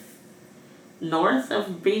 135th. North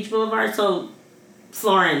of Beach Boulevard, so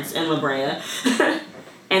Florence and La Brea.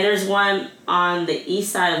 And there's one on the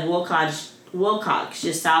east side of Wilcox,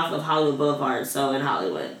 just south of Hollywood Boulevard, so in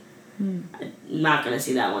Hollywood. I'm not going to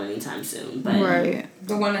see that one anytime soon. But Right.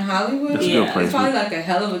 The one in Hollywood? That's a Yeah. good It's placement. probably like a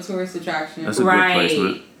hell of a tourist attraction. That's a good right.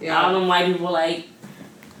 placement. Yeah. All them white people like,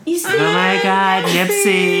 you see Oh my God,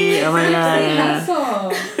 Nipsey! Oh my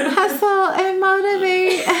Hustle. Hustle and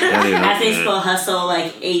motivate. That ain't As they no spell hustle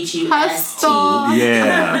like Hust. Hustle. good.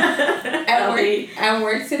 Yeah. At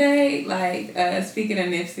work today, like, speaking of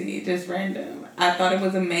Nipsey, just random, I thought it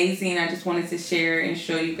was amazing. I just wanted to share and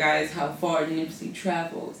show you guys how far Nipsey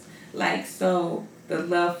travels. Like, so, the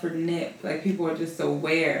love for Nip, like, people are just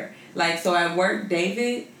aware. Like, so at work,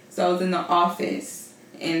 David, so I was in the office,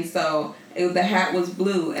 and so the hat was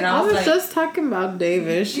blue, and I was like, just talking about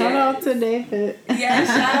David. Shout out to David. yeah,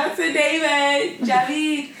 shout out to David,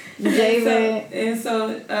 Javid. David. And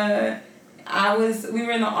so we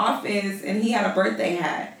were in the office and he had a birthday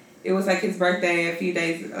hat. It was like his birthday a few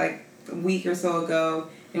days, like a week or so ago.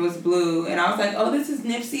 It was blue. And I was like, oh, this is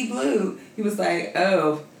Nipsey blue. He was like,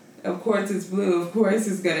 oh, Of course it's blue. Of course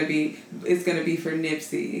it's gonna be for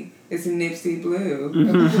Nipsey. It's Nipsey Blue. And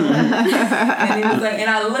he was like, and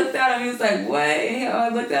I looked at him, he was like, what? And I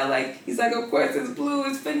looked at him like, he's like, of course it's blue,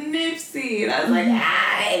 it's for Nipsey. And I was like,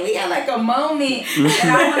 we had like a moment. And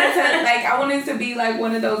I wanted to be like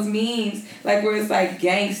one of those memes, like where it's like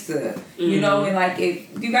gangster, you know, and like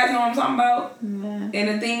you guys know what I'm talking about? Yeah. And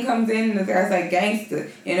the thing comes in and the guy's like gangster, and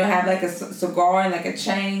it'll have like a cigar and like a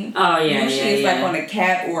chain. Oh yeah, usually it's like on a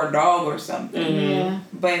cat or a dog or something. Yeah.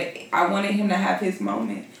 But I wanted him to have his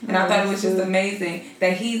moment. And I thought it was just amazing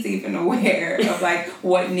that he's even aware of like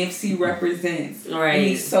what Nipsey represents. Right. And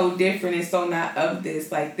he's so different and so not of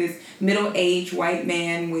this. Like this middle-aged white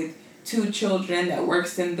man with 2 children that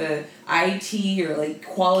works in the IT or like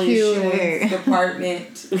quality assurance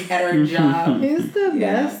department at our job. He's the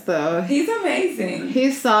best though. He's amazing. He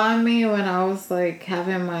saw me when I was like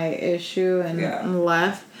having my issue and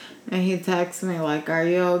left. And he texted me like, are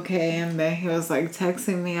you okay? And then he was like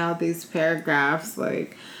texting me out these paragraphs,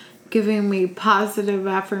 like giving me positive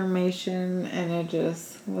affirmation, and it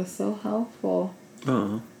just was so helpful.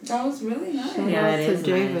 That was really nice. Shout Yeah, out it to is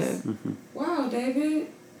David. nice. Wow, David.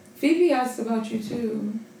 Phoebe asked about you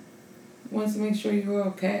too. Wants to make sure you were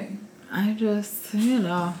okay. I just, you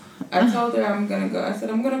know. I told her I'm gonna go. I said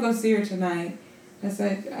I'm gonna go see her tonight. I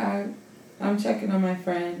said I'm checking on my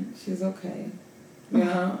friend. She's okay. You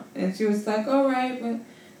know? And she was like, all right, but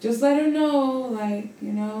just let her know, like,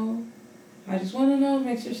 you know, I just want to know,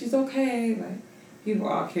 make sure she's okay. Like, people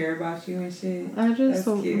all care about you and shit. That's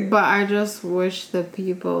cute. But I just wish the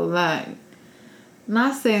people that,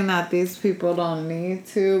 not saying that these people don't need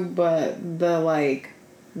to, but the, like,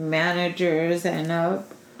 managers and up,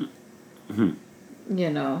 you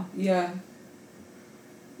know. Yeah.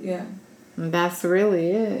 Yeah. That's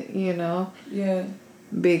really it, you know. Yeah.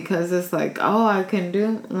 Because it's like, oh, I could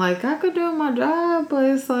do my job, but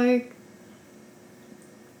it's like,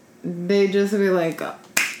 they just be like,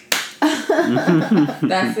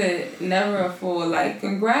 That's it. Never a fool. Like,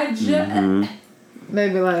 congratulations. They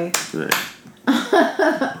be like,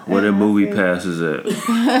 where the movie passes at.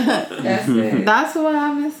 That's it. That's what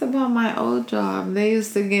I miss about my old job. They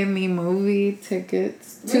used to give me movie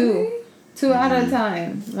tickets, Really? two at a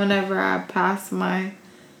time, whenever I passed my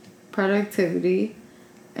productivity.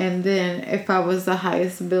 And then if I was the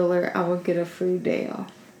highest biller, I would get a free day off.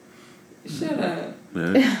 Shut up.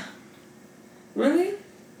 Yeah. Really?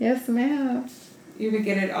 Yes, ma'am. You would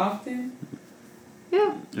get it often?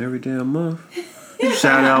 Yeah. Every damn month.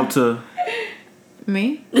 Shout out to...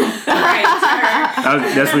 Me?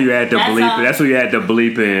 That's when you add the bleep. That's when you add the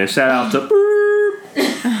bleep in. Shout out to...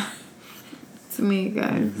 It's me,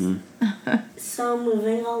 guys. So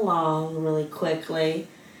moving along really quickly,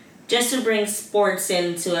 just to bring sports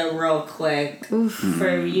into it real quick.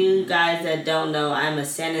 For you guys that don't know, I'm a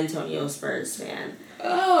San Antonio Spurs fan.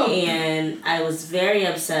 Oh. And I was very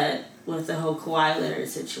upset with the whole Kawhi Leonard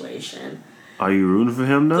situation. Are you rooting for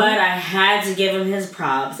him now? But I had to give him his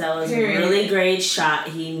props. That was a really great shot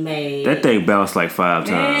he made. That thing bounced like 5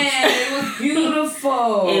 times. Man, it was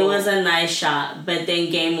beautiful. It was a nice shot. But then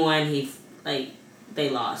game 1, they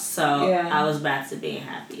lost. So I was back to being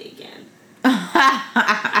happy again.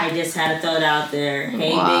 I just had to throw it out there. Hey,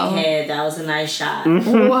 big head, that was a nice shot.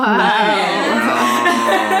 Wow.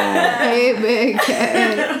 Hey, big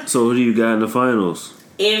head. So who do you got in the finals?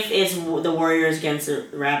 If it's the Warriors against the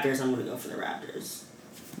Raptors, I'm going to go for the Raptors.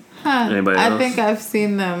 Anybody else? I think I've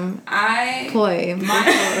seen them play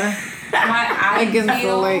my against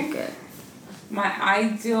the Lakers. My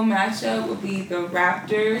ideal matchup would be the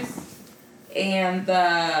Raptors and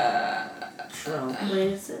the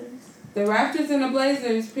Blazers. The Raptors and the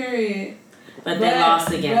Blazers, period. But they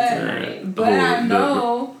lost again tonight. But I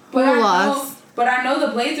know. lost? But I know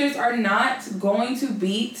the Blazers are not going to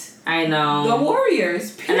beat I know. the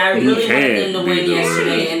Warriors, period. And I really wanted them to win beat the yesterday,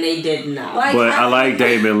 Warriors. and they did not. But I like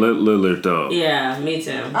Damian Lillard though. Yeah, me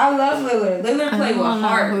too. I love Lillard. Lillard played with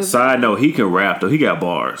heart. Side note, he can rap though. He got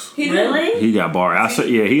bars. Really? He got bars.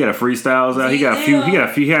 He got a freestyles out. He got a few. He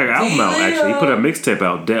got an album out actually. He put a mixtape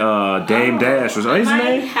out. Dame Dash was his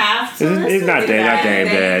name. It's not Dame. Not Dame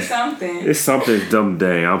Dash. It's something dumb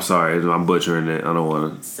Dame. I'm sorry. I'm butchering it. I don't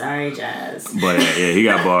want to. Sorry, Jazz. But yeah, he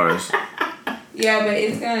got bars. Yeah, but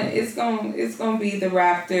it's gonna be the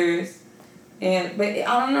Raptors, but I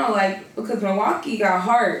don't know, like, because Milwaukee got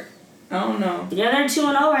heart. I don't know. Yeah, they're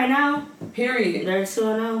 2-0 right now. Period. They're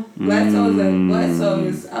 2-0. Bledsoe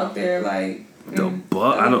is out there like The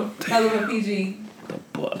Bucks. I don't. hell of a PG. The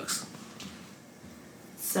Bucks.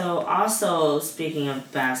 So also speaking of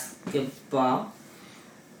basketball,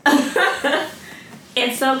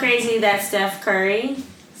 it's so crazy that Steph Curry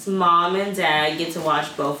mom and dad get to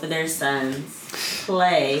watch both of their sons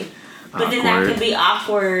play. But then that could be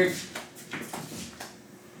awkward.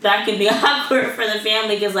 That could be awkward for the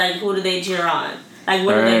family because, like, who do they cheer on? Like,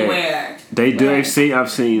 what do they wear? They do. I've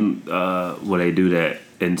seen where they do that.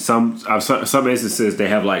 In some instances, they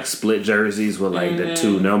have like split jerseys with like the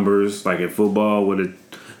two numbers, like in football, where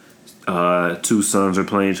the two sons are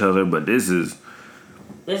playing each other. But this is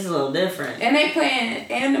a little different. And they playing.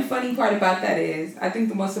 And the funny part about that is, I think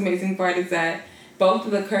the most amazing part is that both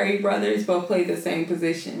of the Curry brothers both play the same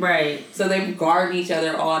position. Right. So they guard each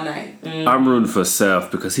other all night. I'm rooting for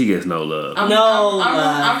Seth because he gets no love.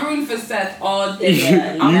 I'm rooting for Seth all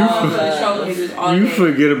day. I'm rooting for the troublemakers all day. You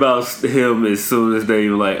forget about him as soon as they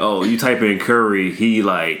like, oh, you type in Curry, he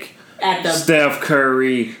like Steph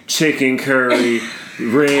Curry, chicken curry,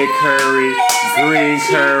 red curry, green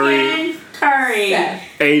curry,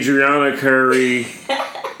 Adriana Curry,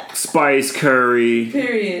 Spice Curry.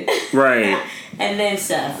 Period. Right. And then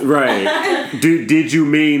Seth. Right. Did you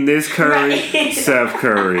mean this Curry? Right. Seth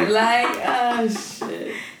Curry. Like, oh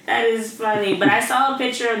shit. That is funny. But I saw a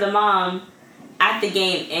picture of the mom at the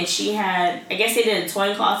game, and she had, I guess they did a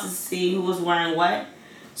coin toss to see who was wearing what.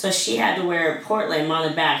 So she had to wear Portland on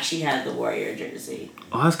the back. She had the Warrior jersey.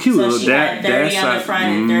 Oh, that's cute. So she had 30 on the front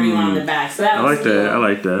and 31 on the back. So that was cute. I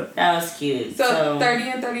like that. That was cute. So 30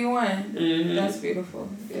 and 31. Mm-hmm. That's beautiful.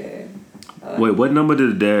 Yeah. Wait, what number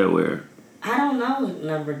did the dad wear? I don't know what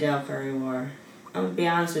number Del Curry wore. I'm going to be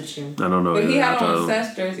honest with you. I don't know. But he had on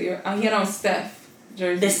Steph's jersey. He had on Steph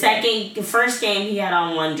jersey. The first game he had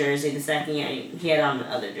on one jersey. The second game he had on the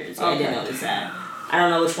other jersey. Okay. I didn't notice that. I don't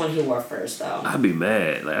know which one he wore first though. I'd be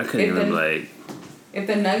mad. Like I couldn't even like. If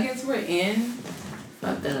the Nuggets were in.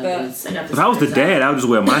 If I was the dad, I would just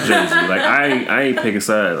wear my jersey. Like I ain't picking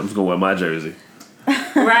sides. I'm just gonna wear my jersey.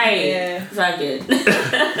 Right. Yeah. Fuck it.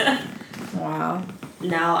 Wow.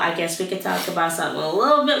 Now I guess we could talk about something a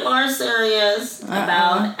little bit more serious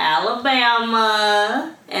about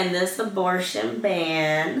Alabama and this abortion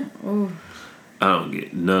ban. Ooh. I don't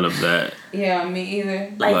get none of that. Yeah, me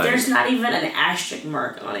either. Like, there's not even an asterisk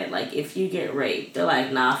mark on it. Like, if you get raped, they're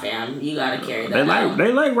like, nah, fam, you gotta carry that out.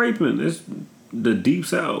 They like raping. It's the Deep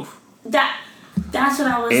South. That's what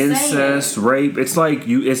I was Incest, saying. rape. It's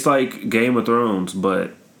like Game of Thrones,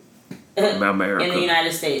 but America. In the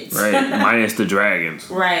United States. Right. Minus the dragons.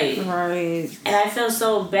 Right. Right. And I feel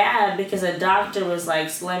so bad because a doctor was like,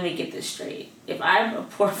 so let me get this straight. If I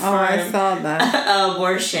perform I saw that.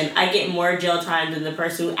 abortion, I get more jail time than the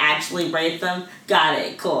person who actually raped them. Got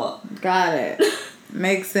it. Cool. Got it.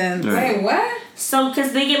 Makes sense. Wait, what? So,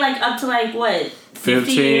 because they get like up to like, what,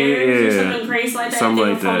 50 years or something crazy like that? Something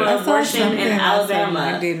like that. From abortion in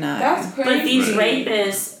Alabama. That's crazy. But these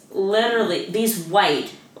rapists, literally, these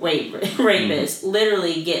white rapists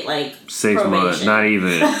literally get like 6 probation. months, not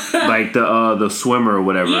even. Like the swimmer or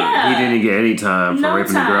whatever. Yeah. He didn't get any time for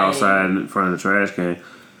raping the girl outside in front of the trash can.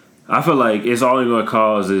 I feel like it's only going to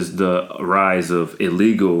cause is the rise of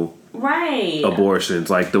illegal abortions,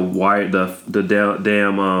 like the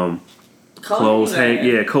damn clothes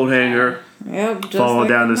coat hanger. Yep, just falling like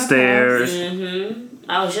down the stairs. Mm-hmm.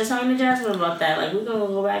 I was just talking to Jasmine about that. Like, we're gonna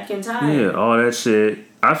go back in time. Yeah, all that shit.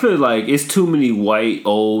 I feel like it's too many white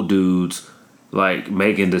old dudes like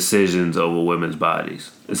making decisions over women's bodies.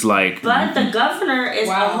 It's like, but the governor is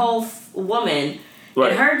a whole woman.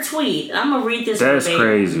 Right. In her tweet, I'm gonna read this. That's verbatim.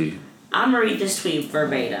 crazy. I'm gonna read this tweet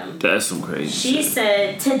verbatim. That's some crazy. She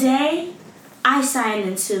said, "Today, I signed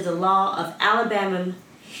into the law of Alabama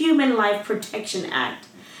Human Life Protection Act.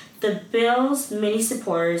 The bill's many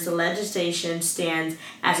supporters, the legislation stands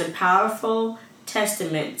as a powerful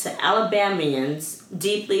testament to Alabamians'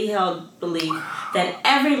 deeply held belief that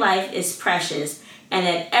every life is precious and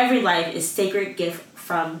that every life is sacred gift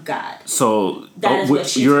from God." So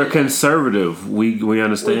you're a conservative. We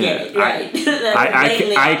understand. We get it, right?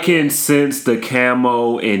 I can sense the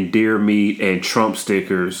camo and deer meat and Trump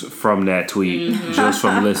stickers from that tweet just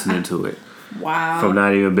from listening to it. Wow. From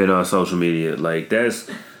not even being on social media. Like, that's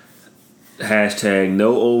hashtag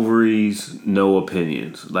no ovaries, no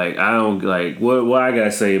opinions. Like, I don't, like, what I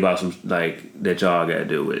gotta say about some, like, that y'all gotta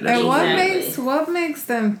do with. And what makes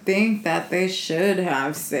them think that they should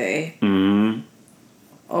have say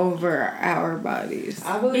over our bodies?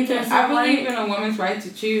 I believe in a woman's right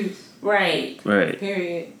to choose. Right.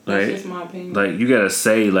 Period. That's just my opinion. Like, you gotta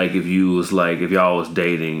say, like, if y'all was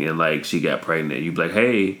dating and, like, she got pregnant, you'd be like,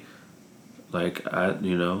 hey, like,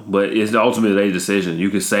 but it's ultimately their decision. You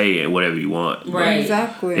can say whatever you want. Right.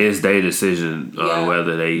 Exactly. It's their decision on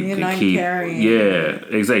whether they can keep. Carrying. Yeah,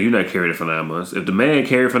 exactly. You're not carrying it for 9 months. If the man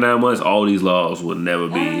carried for 9 months, all these laws would never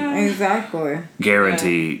be exactly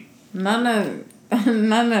guaranteed. None of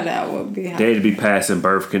None of that would be happening. They'd be passing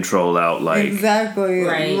birth control out like Exactly.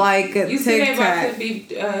 Right. Like a You see, they about TikTok. to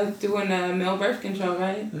be doing male birth control,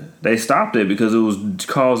 right? they stopped it because it was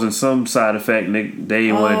causing some side effect they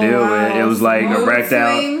didn't want Oh, to deal with. wow. It was like Mood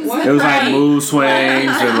erectile. swings? What? It was like Right. mood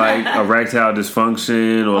swings and like erectile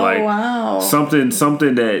dysfunction or Oh, like wow. something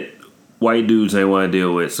that white dudes ain't want to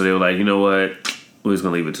deal with. So they were like, you know what? We're just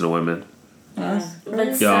gonna leave it to the women. That's But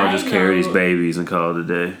Y'all side just carry these note, babies and call it a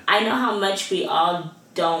day. I know how much we all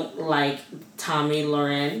don't like Tommy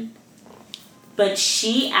Lauren, but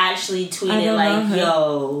she actually I tweeted don't like, know her.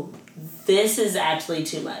 "Yo, this is actually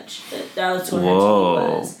too much." That was what her Whoa.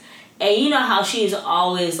 tweet was. And you know how she's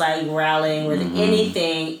always like rallying with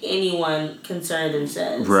anything anyone conservative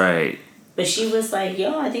says. Right. But she was like,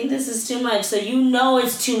 "Yo, I think this is too much." So you know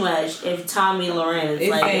it's too much if Tommy Lauren is It's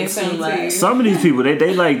like saying it's too something to you. much. Some of these people,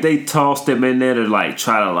 they toss them in there to like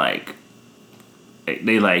try to like.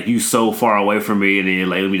 They like, you so far away from me, and then you're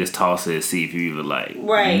like, let me just toss it and see if you even like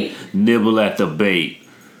Right. nibble at the bait.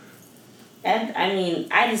 And I mean,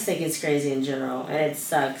 I just think it's crazy in general, and it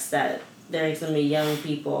sucks that there's gonna be young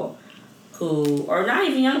people who, or not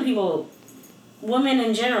even young people, women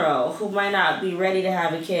in general, who might not be ready to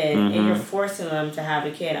have a kid, and you're forcing them to have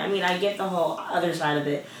a kid. I mean, I get the whole other side of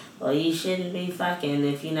it. Well, you shouldn't be fucking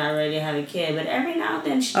if you're not ready to have a kid, but every now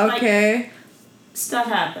and then, like, okay. stuff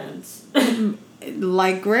happens.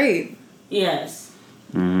 Like rape. Yes,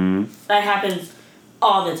 Mm-hmm. that happens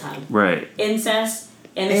all the time. Right. Incest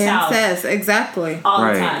in the South, Incest, exactly. all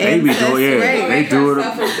Right. the time. They be Incest doing, yeah, rape. they do it.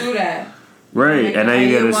 Suffer through that. Right. And then And you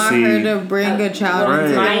you gotta want see. her to bring a child Right.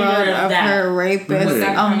 into the Reminder world of of that. her rapist What's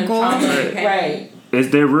that kind of uncle. trauma Right. you had? Right.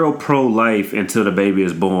 They're real pro-life until the baby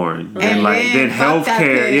is born. Right. And like, then fuck that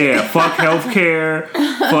healthcare, kid. yeah, fuck healthcare,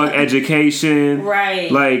 fuck education. Right.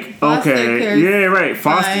 Like, Foster okay, care's yeah, right.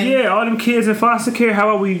 Foster, fine. yeah, all them kids in foster care. How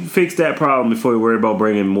about we fix that problem before we worry about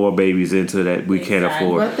bringing more babies into that we can't Exactly.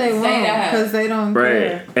 afford? But they won't that. because they don't Right.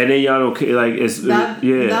 care. And then y'all don't care. Like, it's, That,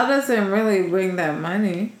 yeah. that doesn't really bring that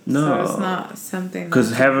money. No. So it's not something.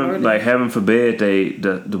 Because that's heaven forbid they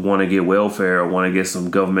want to get welfare or want to get some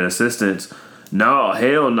government assistance. No,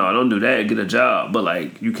 hell no, don't do that. Get a job. But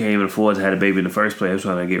like, you can't even afford to have a baby in the first place. I'm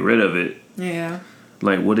trying to get rid of it. Yeah,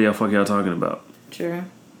 Like, what the hell fuck y'all talking about? true.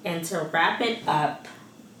 And to wrap it up,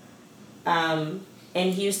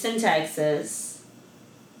 in Houston, Texas,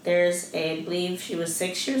 there's I believe she was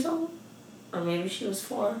 6 years old, or maybe she was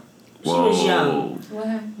 4. She was young. What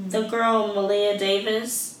happened? The girl, Malia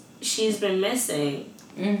Davis, she's been missing.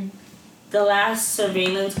 Mm. The last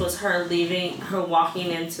surveillance was her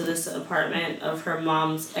walking into this apartment of her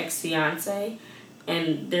mom's ex-fiance,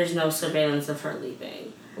 and there's no surveillance of her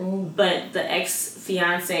leaving. Ooh. But the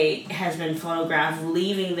ex-fiance has been photographed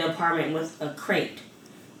leaving the apartment with a crate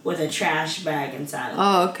with a trash bag inside of it.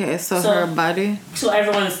 Oh, okay. So So- her body. So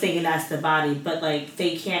everyone is thinking that's the body, but like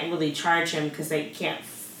they can't really charge him because they can't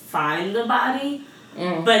find the body.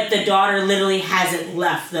 Mm. But the daughter literally hasn't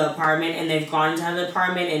left the apartment, and they've gone to the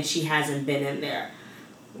apartment, and she hasn't been in there.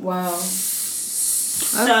 Wow.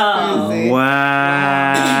 So, crazy.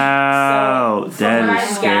 Wow. so from That what is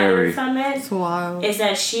I've scary. gathered from it, It's wild. is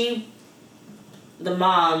that the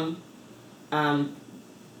mom,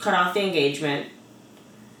 cut off the engagement.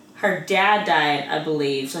 Her dad died, I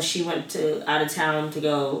believe, so she went out of town to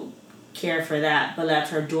go care for that, but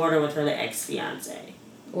left her daughter with her ex-fiance.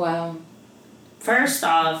 Wow. First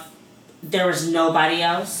off, there was nobody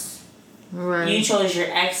else. Right. You chose your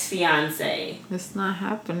ex-fiance. It's not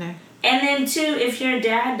happening. And then, two, if your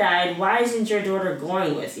dad died, why isn't your daughter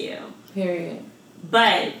going with you? Period.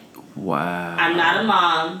 But Wow. I'm not a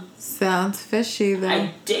mom. Sounds fishy though.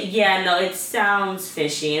 It sounds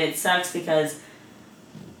fishy, and it sucks because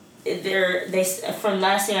from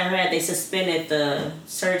last thing I read, they suspended the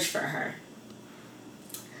search for her.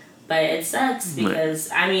 But it sucks because,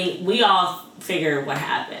 I mean, we all figure what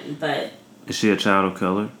happened, but Is she a child of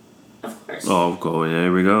color? of course. Oh, of course.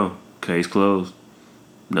 There we go. Case closed.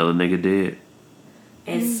 Another nigga dead.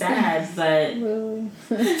 It's sad, but Really?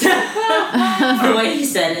 the way you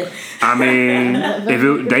said it. I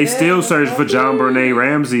mean, they still searching for John Benet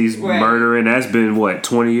Ramsey's Right. murder, and that's been what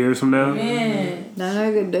 20 years from now. Man. That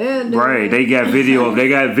nigga dead. Right? They got video of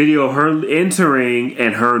her entering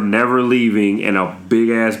and her never leaving in a big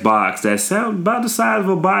ass box that sounds about the size of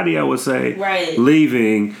a body, I would say. Right.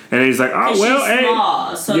 Leaving, and he's like, oh And well, she's hey.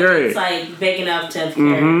 small, so Yeah. it's like big enough to have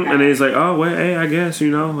carried her. And he's like, oh well, hey, I guess hey,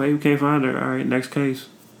 we can't find her. All right, next case.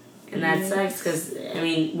 And that sucks because, I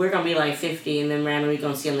mean, we're going to be like 50 and then randomly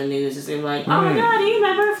going to see on the news. It's gonna be like, oh my Right. God, do you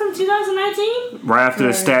remember from 2019? Right after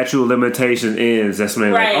the statute of limitations ends, that's when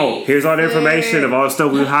they're Right. like, oh, here's all the information of all the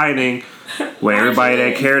stuff we were hiding. Well, everybody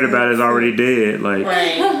that cared about it is already dead. Like,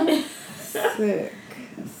 Right. Sick.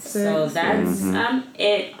 So that's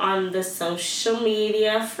it on the social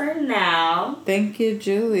media for now. Thank you,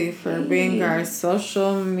 Julie, for being our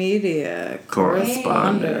social media Correspondent.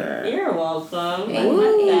 correspondent. You're welcome.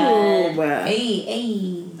 Ooh,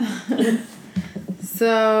 Hey.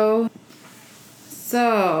 So,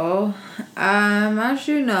 as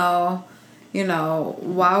you know,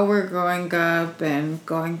 while we're growing up and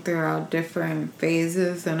going through our different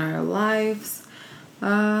phases in our lives,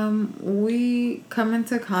 we come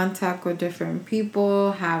into contact with different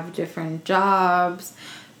people, have different jobs,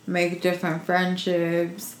 make different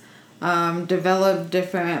friendships, develop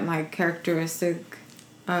different like characteristic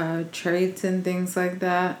traits and things like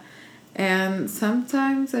that. And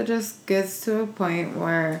sometimes it just gets to a point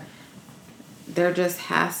where there just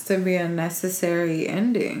has to be a necessary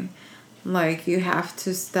ending. Like, you have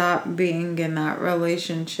to stop being in that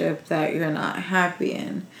relationship that you're not happy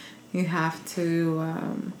in. You have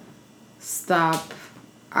to stop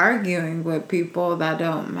arguing with people that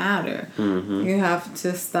don't matter. Mm-hmm. You have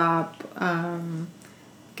to stop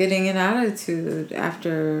getting an attitude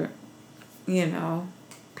after,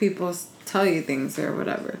 people tell you things or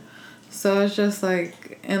whatever. So it's just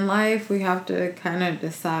like, in life, we have to kind of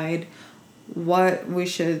decide what we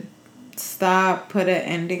should stop, put an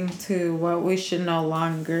ending to, what we should no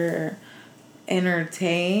longer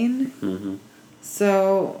entertain. Mm-hmm.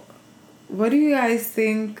 So, what do you guys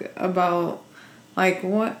think about, like,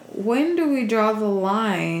 when do we draw the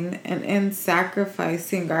line in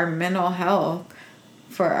sacrificing our mental health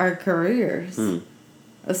for our careers?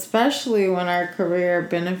 Especially when our career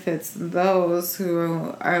benefits those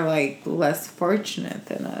who are, like, less fortunate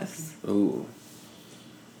than us. Ooh.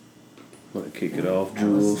 Want to kick it off, That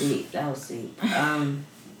was Jules? deep. I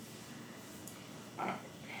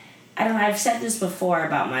don't know, I've said this before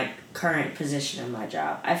about my current position in my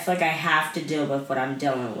job. I feel like I have to deal with what I'm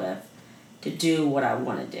dealing with to do what I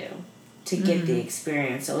want to do, to get the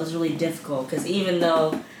experience. So it was really difficult because even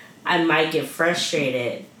though I might get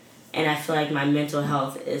frustrated and I feel like my mental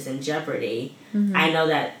health is in jeopardy, I know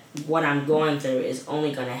that what I'm going through is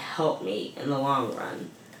only going to help me in the long run.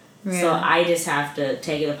 Yeah. So I just have to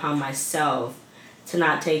take it upon myself to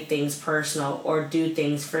not take things personal or do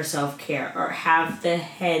things for self-care or have the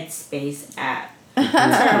Headspace app to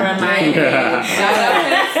remind me.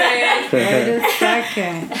 Wait a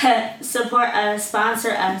second.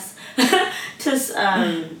 Sponsor us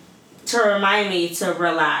to remind me to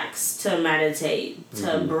relax, to meditate,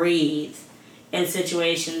 to breathe in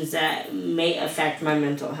situations that may affect my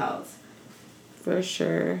mental health. For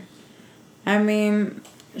sure. I mean,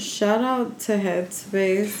 shout out to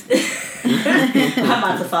Headspace. I'm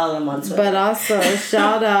about to follow them on Twitter. But also,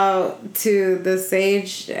 shout out to the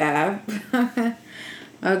Sage app.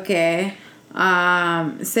 Okay.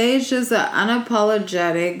 Sage is an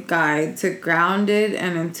unapologetic guide to grounded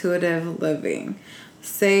and intuitive living.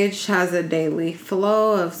 Sage has a daily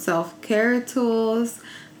flow of self-care tools,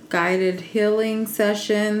 guided healing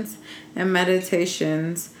sessions, and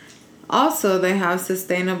meditations. Also, they have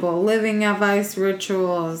sustainable living advice,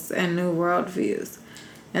 rituals, and new worldviews.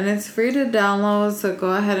 And it's free to download, so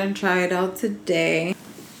go ahead and try it out today.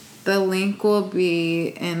 The link will be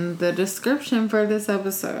in the description for this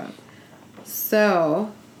episode.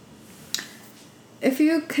 So, if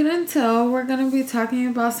you couldn't tell, we're going to be talking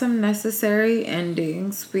about some necessary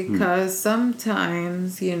endings because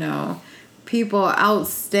sometimes, people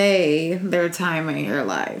outstay their time in your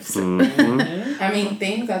lives. I mean,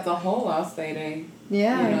 things as a whole, I'll say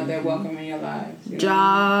they're welcome in your lives.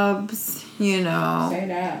 Jobs, Say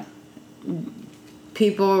that.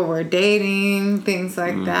 people we're dating, things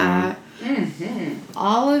like that.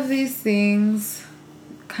 All of these things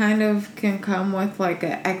kind of can come with like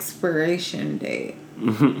an expiration date.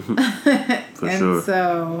 For sure.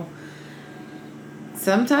 So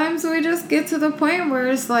sometimes we just get to the point where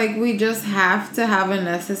it's like we just have to have a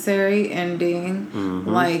necessary ending.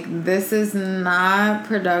 Like, this is not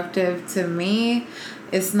productive to me.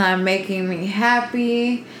 It's not making me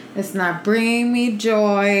happy. It's not bringing me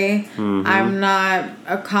joy. I'm not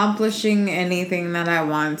accomplishing anything that I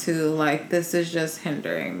want to. Like, this is just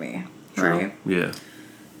hindering me. True. Right? Yeah.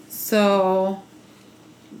 So,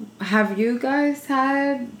 have you guys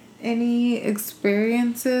had any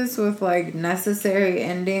experiences with like necessary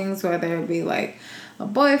endings, whether it be like a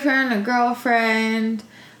boyfriend, a girlfriend,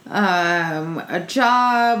 a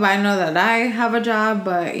job? I know that I have a job,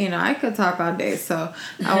 but I could talk all day, so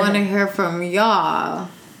I want to hear from y'all.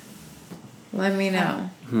 Let me know.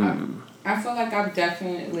 I feel like I've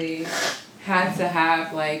definitely had to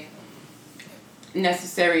have like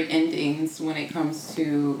necessary endings when it comes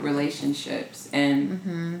to relationships.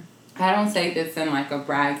 And I don't say this in like a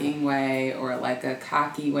bragging way or like a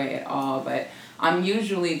cocky way at all, but I'm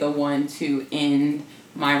usually the one to end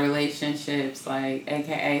my relationships, like,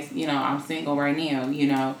 AKA, you know, I'm single right now, you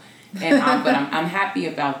know, and I'm happy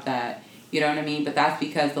about that, you know what I mean? But that's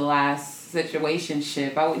because the last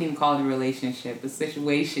situationship, I wouldn't even call it a relationship, a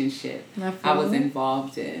situationship I was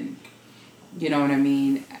involved in, you know what I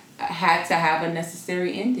mean, had to have a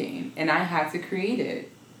necessary ending, and I had to create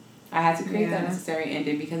it. I had to create that necessary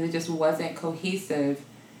ending because it just wasn't cohesive,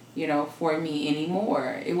 you know, for me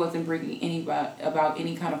anymore. It wasn't bringing about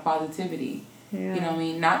any kind of positivity. Yeah. You know what I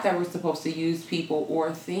mean? Not that we're supposed to use people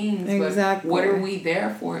or things, but what are we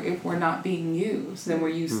there for if we're not being used? Then we're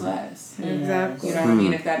useless. Exactly. You know what I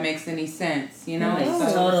mean? If that makes any sense, you know? It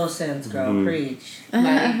makes total sense, girl. Preach.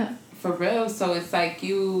 Like, for real. So it's like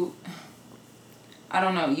I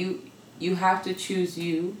don't know, you have to choose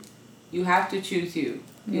you. You have to choose you.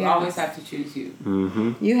 You always have to choose you.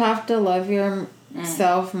 Mm-hmm. You have to love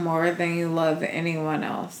yourself more than you love anyone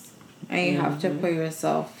else. And you have to put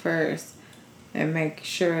yourself first and make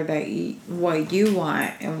sure that what you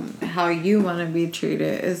want and how you want to be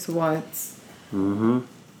treated is what's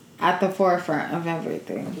at the forefront of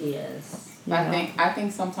everything. Yes. I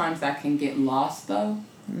think sometimes that can get lost though,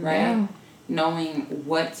 right? Yeah. Knowing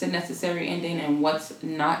what's a necessary ending and what's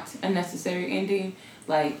not a necessary ending.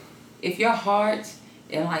 Like, if your heart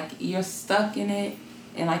and like you're stuck in it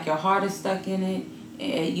and like your heart is stuck in it,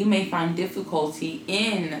 and you may find difficulty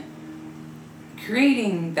in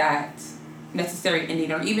creating that necessary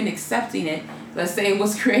ending or even accepting it. Let's say it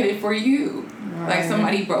was created for you. Like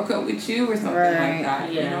somebody broke up with you or something like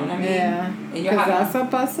that. You know what I mean? Yeah. Because that's a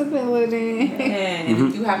possibility.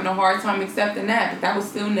 And you're having a hard time accepting that, but that was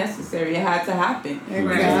still necessary. It had to happen. Exactly.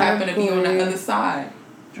 It just happened to be on the other side.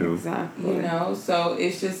 True. Exactly. You know, so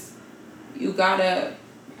it's just, you gotta,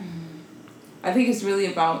 I think it's really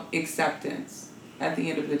about acceptance at the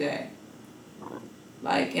end of the day.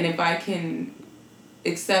 Like, and if I can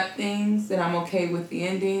accept things, then I'm okay with the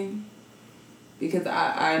ending. Because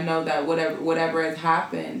I know that whatever has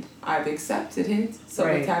happened, I've accepted it.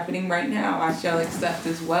 So what's happening right now, I shall accept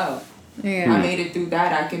as well. Yeah. I made it through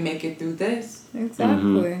that, I can make it through this.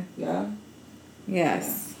 Exactly. Yeah.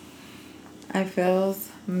 Yes. I feel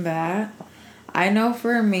that. I know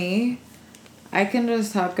for me, I can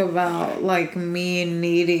just talk about like me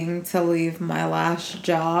needing to leave my last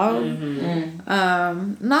job.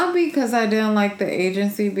 Not because I didn't like the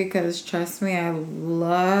agency, because trust me, I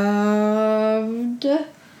loved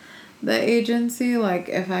the agency. Like,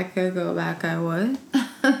 if I could go back, I would.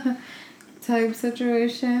 Type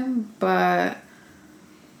situation. But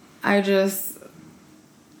I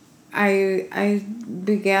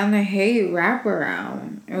began to hate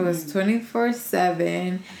wraparound. It was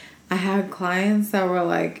 24/7. I had clients that were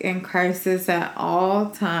like in crisis at all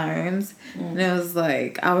times. And it was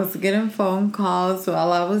like I was getting phone calls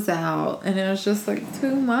while I was out, and it was just like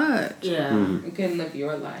too much. Yeah. You couldn't live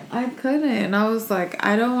your life. I couldn't. And I was like,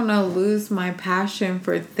 I don't want to lose my passion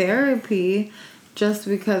for therapy just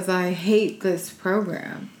because I hate this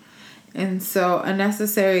program. And so a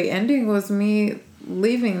necessary ending was me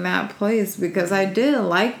leaving that place, because I did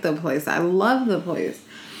like the place. I loved the place.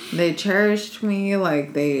 They cherished me,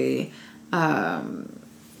 like they,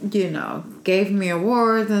 gave me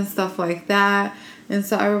awards and stuff like that. And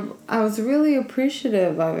so I was really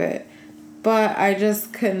appreciative of it. But I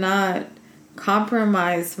just could not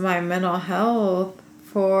compromise my mental health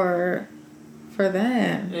for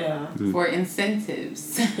them. Yeah. For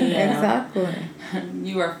incentives. Yeah. Exactly.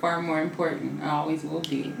 You are far more important. I always will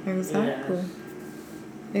be. Exactly.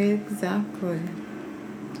 Yeah. Exactly.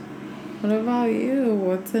 What about you?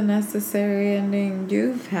 What's a necessary ending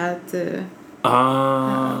you've had to?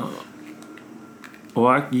 Well,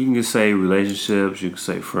 you can just say relationships. You can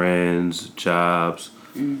say friends, jobs.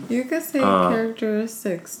 You can say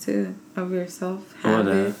characteristics too of yourself,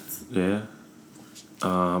 habits. Yeah.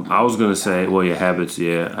 I was gonna say, habits.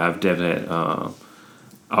 Yeah, I've definitely had.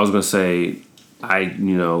 I was gonna say,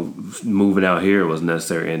 moving out here was a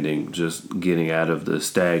necessary ending. Just getting out of the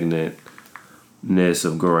stagnantness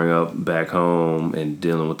of growing up back home and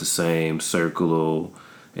dealing with the same circle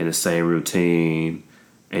and the same routine,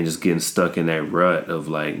 and just getting stuck in that rut of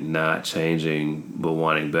like not changing but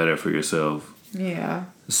wanting better for yourself. Yeah.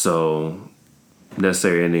 So,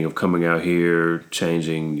 necessary ending of coming out here,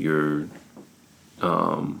 changing your,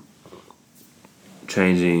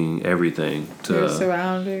 changing everything to Your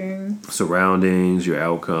surroundings, your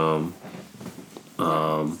outcome.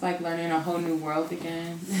 It's like learning a whole new world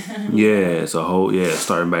again. Yeah, it's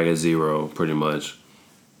starting back at zero, pretty much.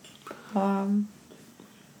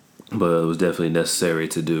 but it was definitely necessary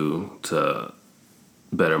to do to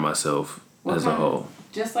better myself as a whole.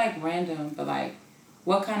 Just like random, but like,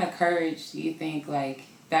 what kind of courage do you think like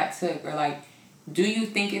that took, or like, do you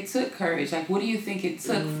think it took courage? Like, what do you think it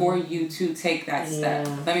took for you to take that step?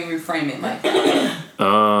 Let me reframe it like that.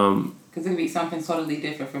 Because it could be something totally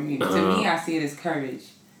different from you. To me, I see it as courage,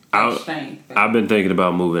 strength. But. I've been thinking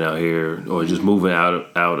about moving out here, or just moving out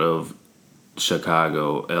of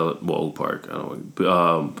Chicago, Oak Park. I don't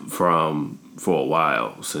know, for a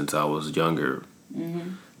while since I was younger.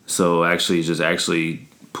 So actually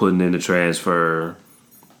putting in the transfer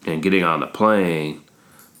and getting on the plane,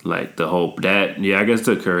 like the hope that I guess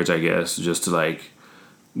took courage. I guess just to like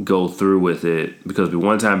go through with it, because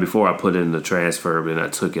one time before I put in the transfer and I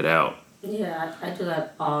took it out. Yeah, I do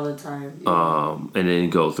that all the time. And then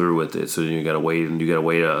go through with it. So then you gotta wait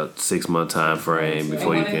a 6-month time frame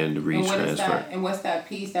before you can retransfer. And what's that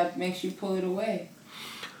piece that makes you pull it away?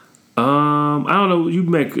 I don't know. You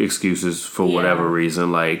make excuses for whatever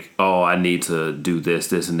reason, like, oh, I need to do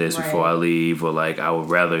this, and this before I leave, or like, I would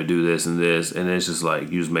rather do this and this, and it's just like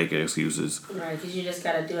you just making excuses. Right, because you just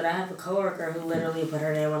gotta do it. I have a coworker who literally put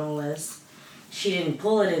her name on the list. She didn't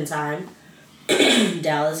pull it in time.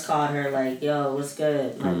 Dallas called her like, "Yo, what's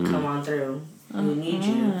good? Like, come on through. We need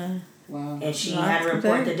you." Wow. And she had to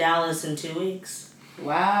report to Dallas in 2 weeks.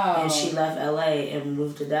 Wow. And she left LA and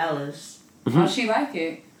moved to Dallas. How'd she like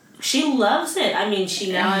it? She loves it. I mean,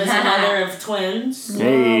 she now is a mother of twins.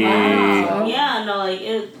 Hey. Wow. Yeah, no, like,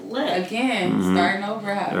 it lit. Again, starting over.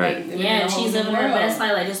 Right. Like, Yeah, and she's living her best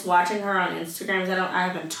life. Like, just watching her on Instagram. I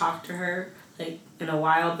haven't talked to her, like, in a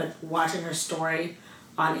while, but watching her story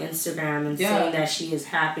on Instagram and seeing that she is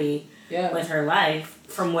happy with her life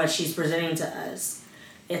from what she's presenting to us.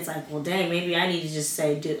 It's like, well, dang, maybe I need to just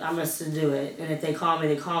say, I'm going to do it. And if they call me,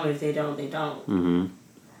 they call me. If they don't, they don't.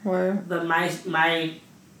 But my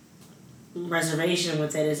reservation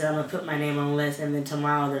with it is that I'm going to put my name on the list, and then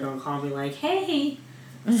tomorrow they're going to call me like, hey,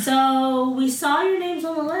 so we saw your names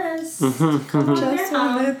on the list. Come on Just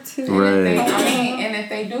down. wanted to. And if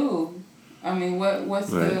they do, I mean, what's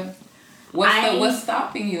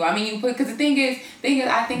stopping you? I mean, because the thing is,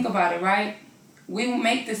 I think about it, right? We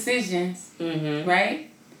make decisions, right?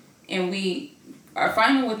 And we are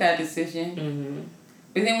final with that decision,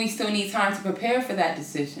 but then we still need time to prepare for that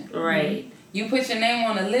decision. Right. You put your name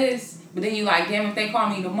on the list, but then you like, damn, if they call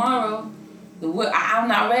me tomorrow, I'm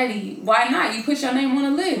not ready. Why not? You put your name on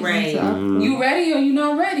the list. Right. You ready or you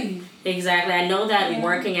not ready? Exactly. I know that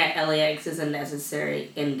working at LAX is a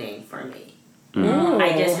necessary ending for me. Ooh.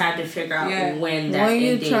 I just had to figure out when that When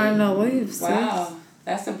you ending. trying to leave, sis? Wow.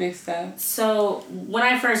 That's a big step. So when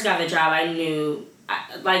I first got the job, I knew,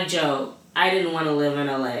 like Joe, I didn't want to live in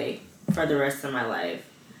LA for the rest of my life.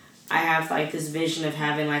 I have like this vision of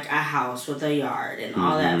having like a house with a yard and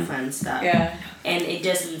all that fun stuff. Yeah. And it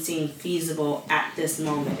doesn't seem feasible at this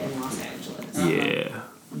moment in Los Angeles. Yeah.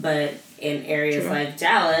 But in areas like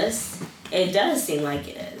Dallas, it does seem like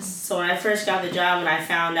it is. So when I first got the job and I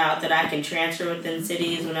found out that I can transfer within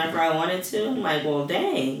cities whenever I wanted to, I'm like, well,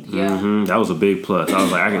 dang. Yeah. That was a big plus. I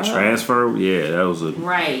was like, I can transfer? Yeah, that was a...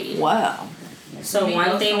 Right. Wow. So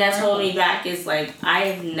one thing that's holding me back is like,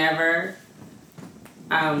 I've never...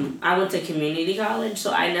 I went to community college,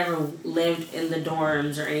 so I never lived in the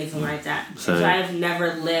dorms or anything like that. Same. So I've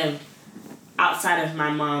never lived outside of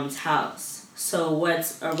my mom's house. So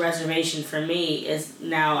what's a reservation for me is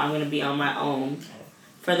now I'm going to be on my own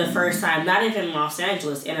for the first time, not even in Los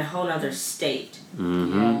Angeles, in a whole other state.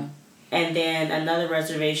 Yeah. And then another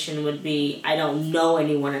reservation would be I don't know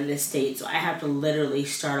anyone in this state, so I have to literally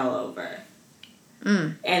start all over.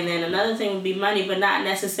 And then another thing would be money, but not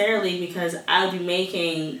necessarily because I would be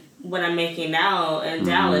making what I'm making now in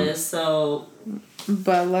Dallas, so...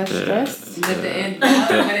 But less stress. But in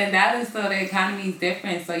Dallas, though, the economy is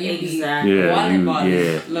different, so you be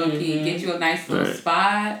waterballing low-key. Get you a nice little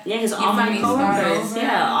spot. Yeah, because all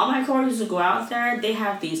my coworkers who go out there, they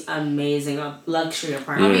have these amazing luxury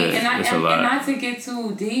apartments. I mean, and not to get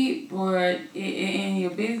too deep or in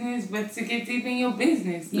your business, but to get deep in your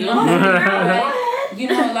business. You know, you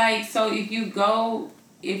know, like, so if you go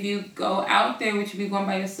out there, would you be going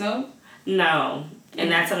by yourself? No. And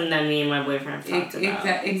that's something that me and my boyfriend have talked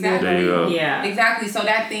about. Exactly. There you go. Yeah. Exactly. So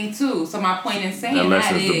that thing too. So my point in saying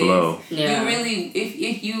that is the blow. Yeah. You really,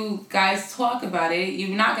 if you guys talk about it,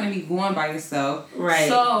 you're not gonna be going by yourself. Right.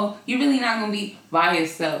 So you're really not gonna be by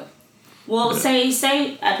yourself. Well, say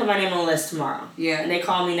I put my name on the list tomorrow. Yeah. And they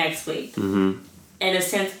call me next week. In a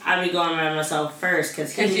sense, I'd be going by myself first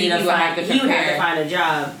because he would have to find a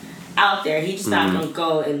job out there. He's just not gonna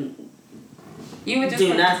go and You would just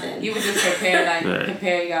do nothing. You would just prepare Right.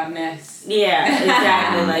 prepare y'all nests. Yeah,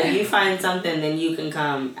 exactly. Like, you find something, then you can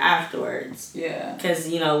come afterwards. Yeah. Because,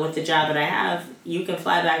 you know, with the job that I have, you can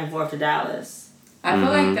fly back and forth to Dallas. I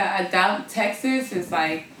feel like that Texas is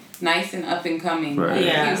like nice and up and coming. Right. Like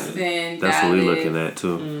Yeah. Houston, That's Dallas. what we're looking at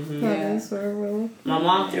too. Mm-hmm. Yeah. That's where we're My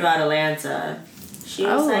mom threw out Atlanta. She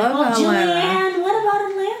I was like, love well, Atlanta. Julianne, what about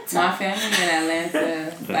Atlanta? My family in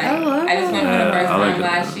Atlanta. Like, I love I just went for the Atlanta. first I like time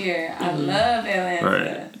last Atlanta. year. I love Atlanta. Right.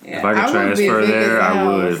 Yeah. If I I could would be transfer big there, as I hell.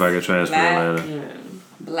 would. If I could transfer Black. Atlanta.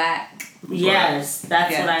 Black. Yes,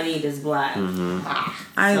 that's Yeah. what I need is black.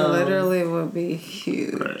 I So- literally would be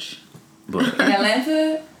huge. Right. But In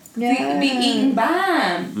Atlanta, Yeah. be eating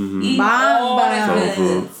bomb. Eating Bomb, all bomb. the Soul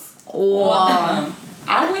food. goods. All Wow. of them.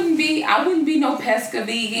 I wouldn't be no pesca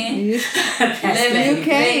vegan. You, Living You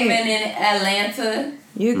can't. living in Atlanta.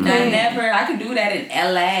 you I can't. never. I could do that in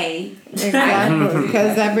LA. Exactly.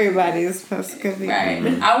 Because everybody's pescovy. Right.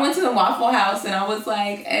 I went to the Waffle House and I was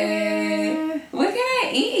like, what can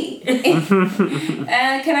I eat?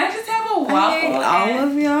 Can I just have a I waffle? hate all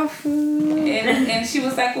of y'all food. And she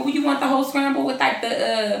was like, well, you want the whole scramble with like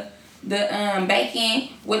the bacon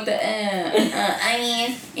with the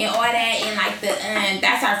onions and all that, and like the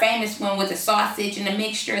that's our famous one with the sausage and the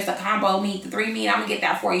mixture. It's a combo meat, the 3 meat. I'm gonna get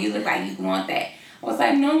that for you. You look like you want that. I was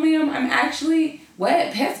like, no, ma'am. I'm actually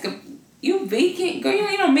what pesca. You vegan? Girl, you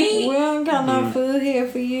ain't no meat. We don't got no food here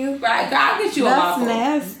for you. Right, girl, I'll get you a That's waffle.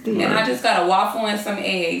 nasty. And I just got a waffle and some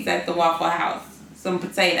eggs at the Waffle House. Some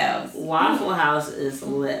potatoes. Waffle House is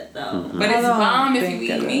lit, though. But it's I don't bomb if think you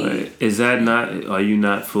eat of it. meat. right. Is that not? Are you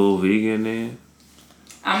not full vegan then?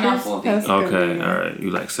 I'm not Just for vegan. pesca. Okay. vegan. All right.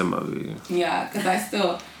 You like semi-vegan. Yeah, because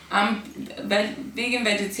I'm vegan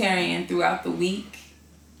vegetarian throughout the week.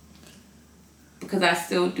 Because I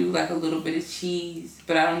still do like a little bit of cheese,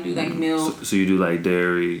 but I don't do like milk. So you do like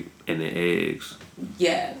dairy and then eggs.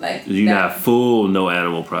 Yeah, like You that- not full no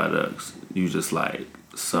animal products. You just like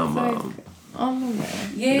some. Oh my god.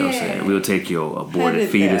 Yeah. You know what I'm saying? We'll take your aborted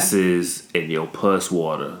Headed there. fetuses and your pus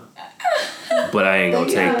water. But I ain't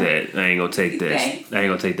gonna take that. I ain't gonna take that. Okay. I ain't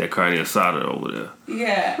gonna take that carne asada over there.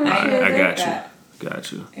 Yeah, I ain't Alright, gonna I take got that. you.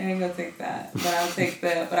 Got you. I ain't gonna take that, but I'll take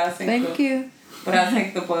the. Thank you. But I'll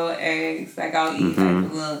take the boiled eggs. Like I'll eat like a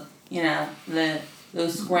little, little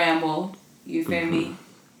scramble. You feel me?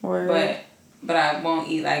 Word. But I won't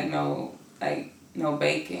eat like no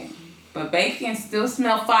bacon. But bacon still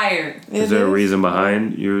smell fire. Is there a reason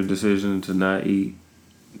behind your decision to not eat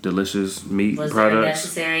delicious meat Was there products?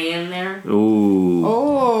 necessary in there? Ooh.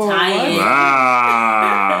 Oh. Tie-in. what?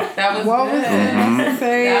 Ah. That was What was good.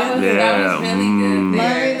 necessary? That was really good Let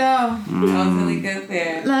there. me know. That was really good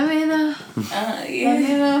there. Let me know. Let me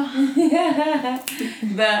know.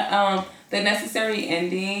 The necessary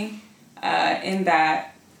ending in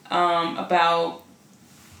that about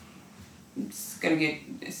I'm just gonna get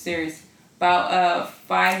serious. About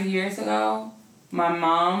 5 years ago, my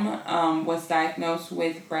mom was diagnosed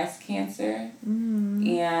with breast cancer,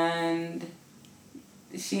 and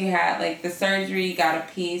she had like the surgery, got a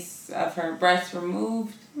piece of her breast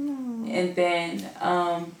removed, and then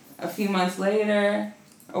a few months later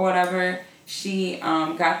or whatever, she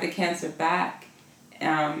got the cancer back,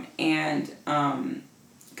 and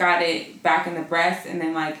got it back in the breast, and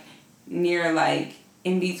then like near like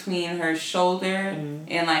in between her shoulder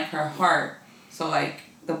and like her heart, so like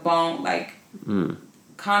the bone like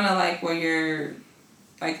kind of like where you're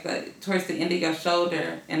like towards the end of your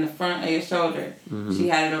shoulder and the front of your shoulder. She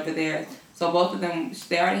had it over there. So both of them,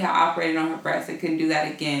 they already had operated on her breast. They couldn't do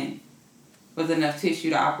that again. Was enough tissue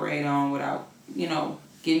to operate on without,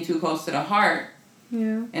 getting too close to the heart.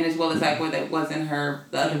 Yeah. And as well as like where that wasn't her,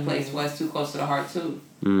 the other place was too close to the heart too.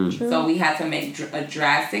 True. So we had to make a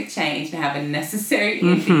drastic change to have a necessary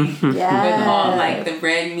ending Yeah. with all like the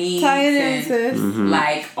red meats Tie it in, and sis.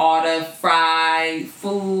 like all the fried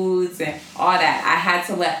foods and all that. I had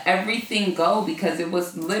to let everything go because it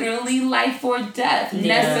was literally life or death,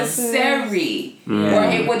 necessary. Or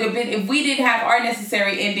it would have been, if we didn't have our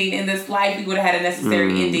necessary ending in this life, we would have had a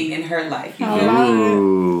necessary ending in her life. You feel me?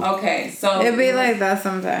 Ooh. Okay, so It'd be like that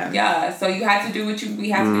sometimes. yeah, so you had to do what we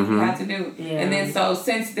had to do. We had to do, Yeah. and then so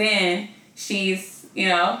since then she's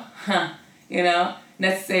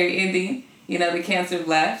necessary ending. The cancer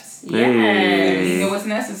left. Hey. It was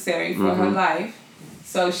necessary for her life,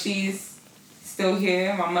 so she's still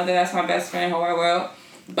here. My mother, that's my best friend, whole wide world.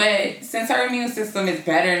 But since her immune system is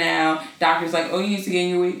better now, doctors like, oh, you need to gain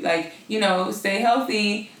your weight, like, stay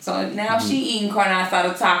healthy. So now she eating carne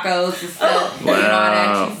asada tacos and stuff, and all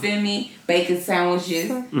that. You feel me? Bacon sandwiches.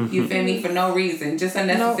 You feel me? For no reason, just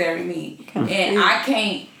unnecessary meat. And I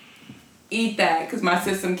can't eat that because my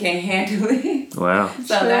system can't handle it. Wow.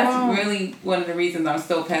 So that's really one of the reasons I'm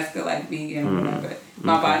still pesca like vegan or whatever.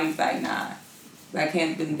 My body's like, nah, I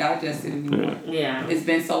can't really digest it anymore. Yeah. It's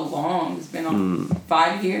been so long. It's been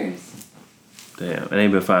 5 years. Damn, it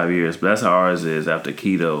ain't been 5 years, but that's how ours is after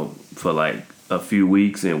keto for like a few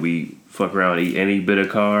weeks, and we fuck around and eat any bit of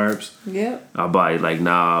carbs. Yep. Our body like,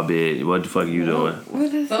 nah, bitch, what the fuck are you doing? What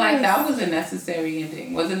is So like this? that was a necessary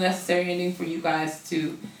ending. Was it a necessary ending for you guys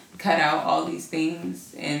to cut out all these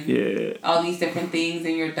things and Yeah. all these different things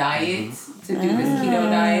in your diet to do this keto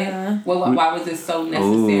diet? Why was it so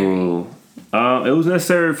necessary? Ooh. It was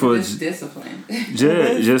necessary for This discipline.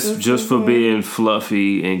 just for being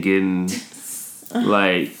fluffy and getting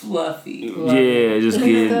like Fluffy. yeah, just Is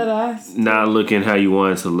getting that us? not looking how you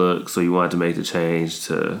wanted to look, so you wanted to make the change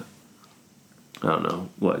to I don't know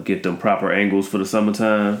what, get them proper angles for the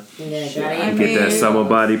summertime, Yeah, Sure. gotta I eat. get that mean, summer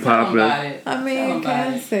body Tell 'em popping. about it. I mean, Tell 'em you about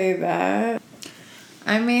can't it. say that.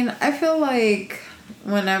 I mean, I feel like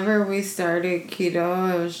whenever we started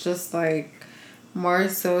keto, it was just like more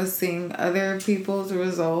so seeing other people's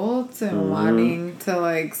results and wanting to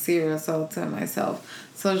like see results in myself.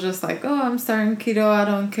 So it's just like, oh, I'm starting keto. I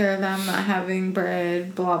don't care that I'm not having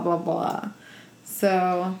bread, blah, blah, blah.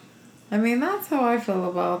 So, I mean, that's how I feel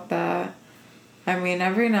about that. I mean,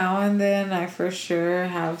 every now and then I for sure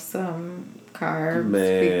have some carbs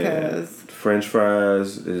Man, because, French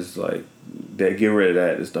fries is like that. Getting rid of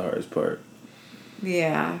that is the hardest part.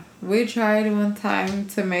 yeah, we tried one time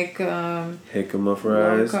to make Jicama low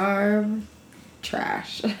fries. carb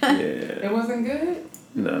trash. Yeah. It wasn't good?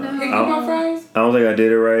 No. Jicama fries? I don't think I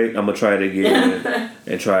did it right. I'm gonna try it again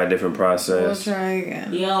and try a different We'll process. try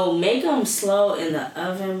again. Yo, make them slow in the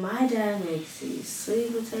oven. My dad makes these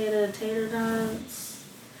sweet potato tater tots.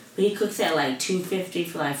 But he cooks at like 250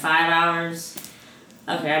 for like 5 hours.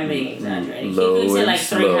 Okay, I'm being exaggerating. Low He cooks at and like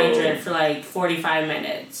slow. 300 for like 45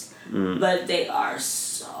 minutes. But they are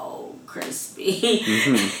so crispy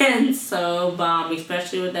and so bomb,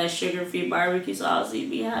 especially with that sugar-free barbecue sauce you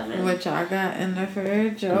be having. Which I got in the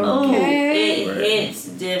fridge. Oh, Okay. it Right. hits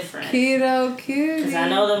different. Keto cutie. Because I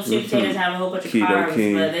know them sweet potatoes have a whole bunch of Keto carbs,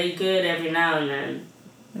 king. but they good every now and then.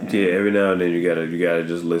 Yeah, every now and then you gotta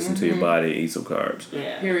just listen to your body and eat some carbs.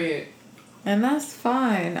 Yeah. Period. And that's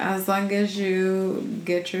fine as long as you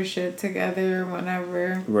get your shit together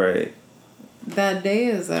whenever Right. that day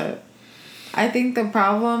is up. I think the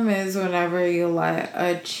problem is whenever you let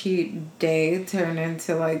a cheat day turn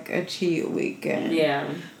into like a cheat weekend. Yeah.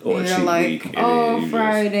 Or a And you're cheat like, week. And oh, then you just-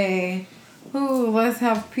 Friday. Ooh, let's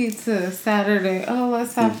have pizza. Saturday. Oh,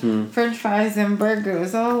 let's have French fries and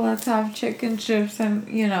burgers. Oh, let's have chicken chips and,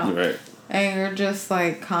 you know. Right. And you're just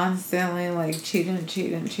like constantly like cheating.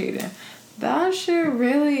 That shit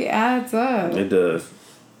really adds up. It does.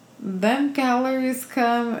 Them calories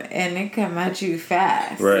come and it come at you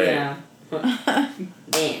fast. Right. Yeah.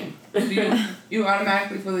 Man. Do you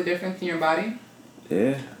automatically feel the difference in your body?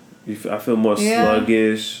 Yeah. I feel more Yeah.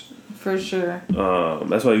 sluggish. For sure.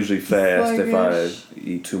 That's why I usually fast if Sluggish. I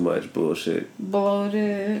eat too much bullshit.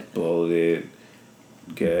 Bloated. Bloated,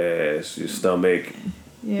 gas, your stomach.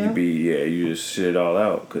 Yeah. You just shit it all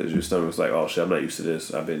out because your stomach's like, oh shit, I'm not used to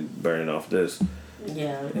this. I've been burning off this.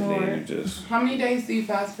 Yeah. And Or- then you just. How many days do you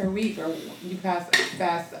fast per week? Or you fast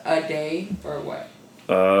a day? Or what?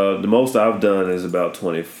 The most I've done is about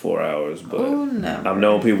 24 hours, but Oh, no. I've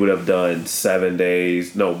known people that have done 7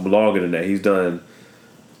 days. No, longer than that. He's done.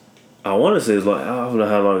 I want to say it's like I don't know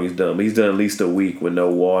how long he's done, but he's done at least a week with no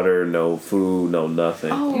water, no food, no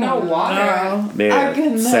nothing. Oh, No water. no. Yeah, I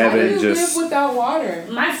could not. How seven. do you just- live without water?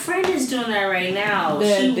 My friend is doing that right now.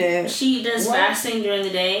 Did. She does What? fasting during the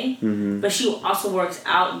day, but she also works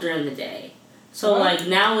out during the day. So, What? like,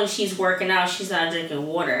 now when she's working out, she's not drinking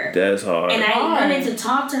water. That's hard. And I Why? wanted to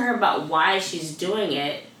talk to her about why she's doing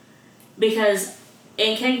it. Because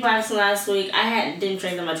in kickboxing last week, didn't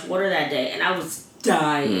drink that much water that day, and I was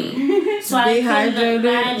dying. So I couldn't Dehydrated?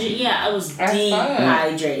 imagine. Yeah, I was That's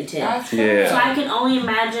dehydrated. That's Yeah. So I can only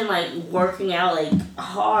imagine like working out like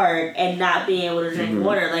hard and not being able to drink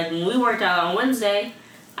water. Like when we worked out on Wednesday,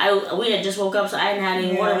 we had just woke up, so I hadn't had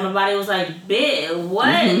any water. Yeah. My body was like, "Bitch,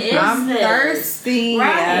 what is I'm this?" thirsty.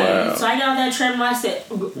 Right. Wow. So I got on that treadmill. I said,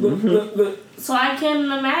 so I can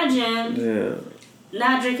imagine Yeah.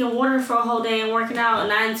 not drinking water for a whole day and working out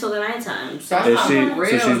not until the nighttime. So That's Is not she? real So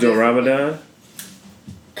she's doing discipline. Ramadan.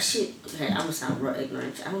 okay, I'm gonna sound real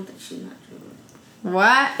ignorant. I don't think she's not doing it.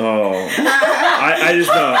 What? Oh, I just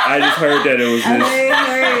know. I just heard that it was I this. didn't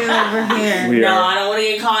hear you over here. We No, are. I don't want to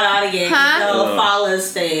get caught out again. Huh? No,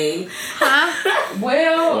 follows thing. Huh?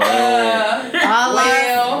 Well, All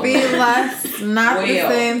Well. be less, not the Well.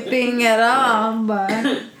 same thing at all,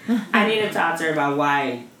 but I need to talk to her about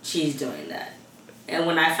why she's doing that. And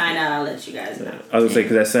when I find out, I'll let you guys know. I was gonna say,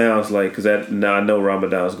 because that sounds like, now I know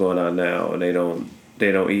Ramadan's going on now, and they don't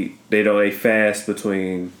eat, they fast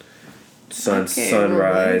between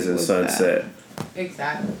sunrise and sunset.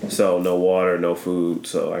 Exactly. So no water, no food.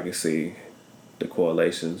 So I can see the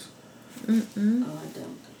correlations. Oh, I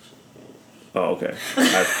don't. Oh, okay.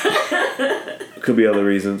 Could be other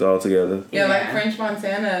reasons altogether. Yeah, like French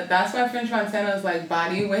Montana. That's why French Montana is like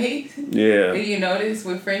body weight. Yeah. Did you notice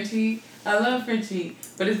with Frenchie? I love Frenchie,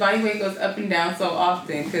 but his body weight goes up and down so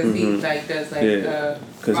often because he like does like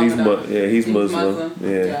because he's Muslim.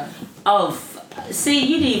 Yeah. Oh, see,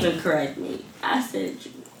 you didn't even correct me. I said.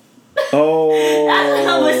 Oh. That's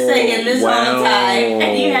what I was saying this whole time,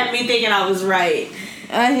 and you had me thinking I was right.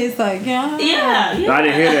 And he's like, yeah. Yeah. I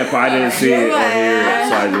didn't hear that part. I didn't see it or hear it,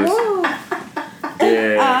 so I just.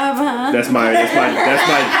 Yeah. That's my.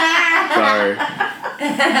 Sorry.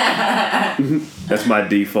 That's my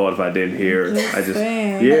default if I didn't hear it. I just.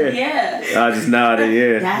 Yeah. I just nodded.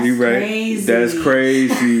 Yeah. That's you right. crazy. That's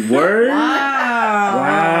crazy. Word. Wow.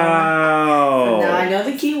 Now I know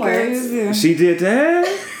the keywords. Crazy. She did that.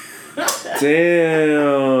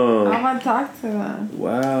 Damn. I'm gonna talk to her.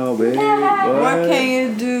 Wow, babe. What can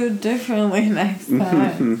you do differently next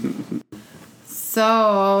time?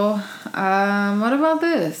 So, what about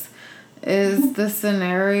this? Is the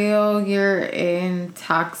scenario you're in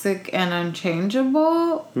toxic and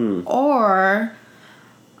unchangeable? Or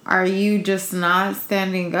are you just not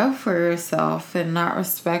standing up for yourself and not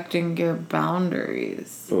respecting your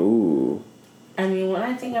boundaries? Ooh. I mean, when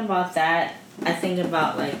I think about that, I think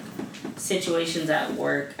about like situations at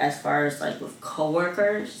work as far as like with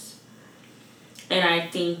coworkers. And I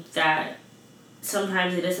think that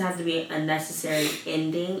sometimes it doesn't have to be a necessary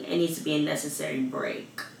ending. It needs to be a necessary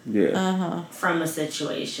break. Yeah. From a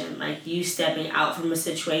situation. Like you stepping out from a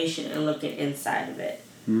situation and looking inside of it.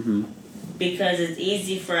 Mm-hmm. Because it's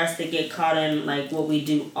easy for us to get caught in like what we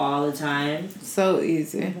do all the time. So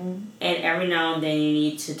easy. And every now and then you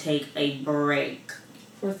need to take a break.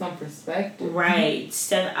 For some perspective. Right.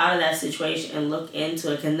 Step out of that situation and look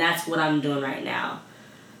into it. And that's what I'm doing right now.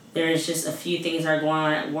 There's just a few things that are going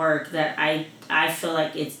on at work that I feel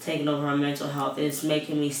like it's taking over my mental health. It's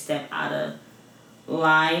making me step out of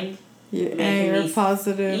line. And you're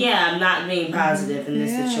positive. Yeah, I'm not being positive in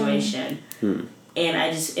this situation. Hmm.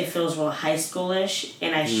 And it feels real high schoolish,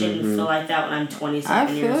 and I shouldn't feel like that when I'm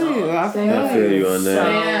 27 years old. I feel you on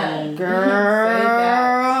that. So, girl,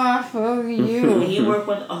 I feel you. When you work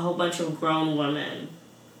with a whole bunch of grown women,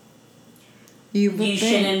 you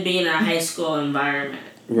shouldn't be in a high school environment.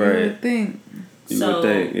 Right. You would think,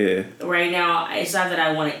 yeah. Right now, it's not that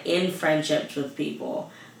I want to end friendships with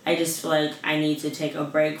people. I just feel like I need to take a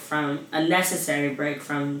necessary break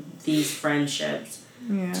from these friendships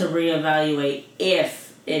to reevaluate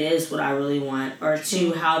if it is what I really want, or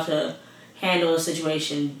how to handle a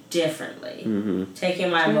situation differently. Mm-hmm. Taking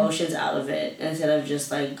my emotions out of it instead of just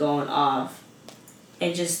like going off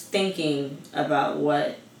and just thinking about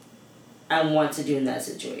what I want to do in that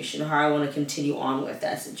situation, or how I want to continue on with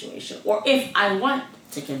that situation, or if I want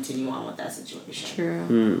to continue on with that situation.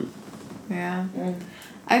 True. Yeah.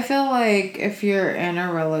 I feel like if you're in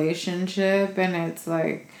a relationship and it's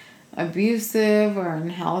like abusive or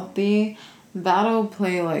unhealthy, that'll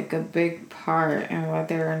play like a big part in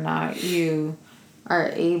whether or not you are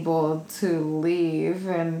able to leave,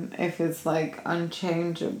 and if it's like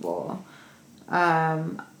unchangeable.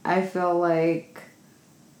 I feel like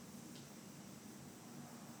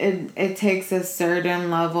it takes a certain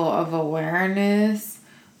level of awareness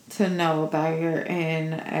to know that you're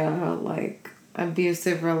in a like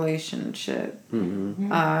abusive relationship.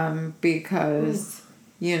 Because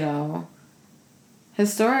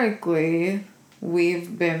historically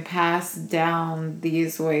we've been passed down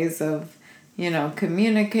these ways of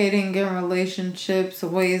communicating in relationships,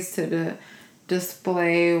 ways to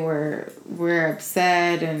display where we're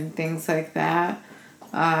upset and things like that.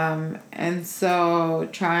 And so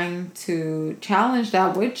trying to challenge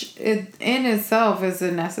that, which in itself is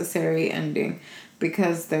a necessary ending,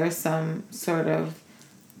 because there's some sort of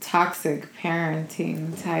toxic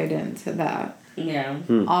parenting tied into that. Yeah.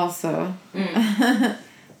 Also.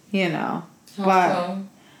 But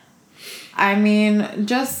I mean,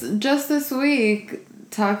 just this week,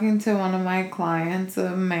 talking to one of my clients,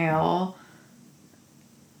 a male,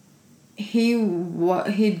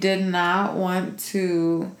 he did not want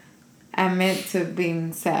to admit to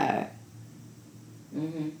being sad.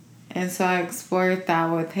 And so I explored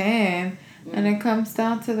that with him, and it comes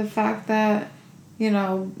down to the fact that,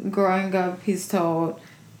 growing up, he's told,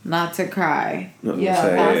 not to cry. Not Yeah,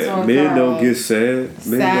 sad. that's what Men don't girls- get sad.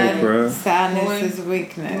 Men don't cry. Sadness Boys- is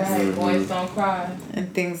weakness. Right, boys don't cry.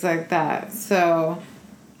 And things like that. So,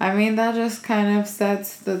 I mean, that just kind of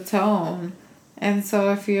sets the tone. And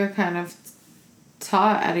so if you're kind of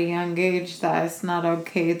taught at a young age that it's not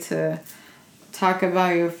okay to talk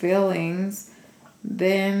about your feelings,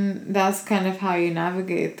 then that's kind of how you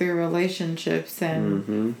navigate through relationships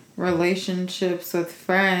and relationships with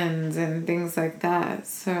friends and things like that.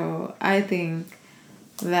 So I think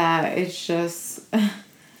that it's just,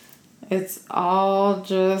 it's all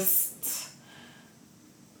just,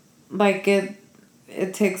 like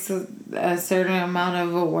it takes a certain amount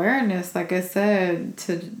of awareness, like I said,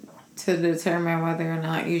 to determine whether or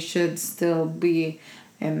not you should still be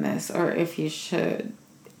in this or if you should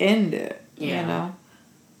end it. Yeah. You know?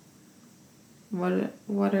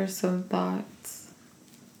 What are some thoughts?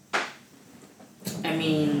 I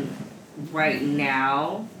mean, right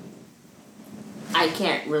now, I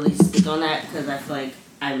can't really speak on that because I feel like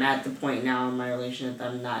I'm at the point now in my relationship that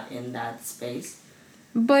I'm not in that space.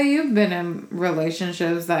 But you've been in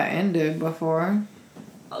relationships that ended before.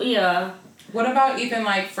 Oh, yeah. What about even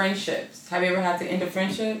like friendships? Have you ever had to end a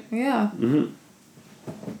friendship Yeah.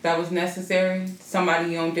 that was necessary? Somebody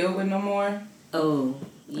you don't deal with no more? Oh,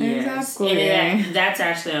 yes. Exactly. And that's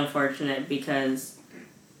actually unfortunate because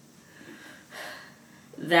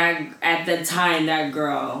that at the time that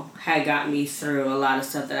girl had got me through a lot of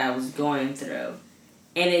stuff that I was going through.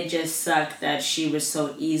 And it just sucked that she was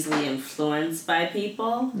so easily influenced by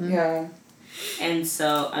people. Yeah. And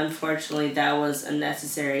so, unfortunately, that was a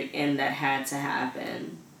necessary end that had to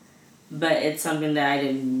happen. But it's something that I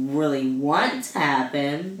didn't really want to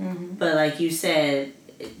happen. But like you said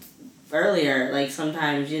earlier, like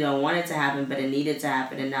sometimes you don't want it to happen, but it needed to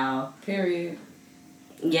happen. And now, Period.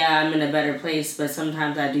 yeah, I'm in a better place, but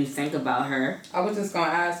sometimes I do think about her. I was just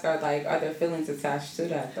gonna ask her, like, are there feelings attached to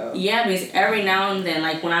that though? Yeah, because every now and then,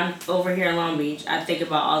 like when I'm over here in Long Beach, I think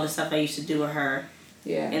about all the stuff I used to do with her.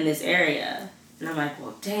 Yeah. In this area. And I'm like,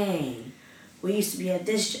 well, dang, we used to be at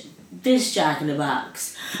this Jack in the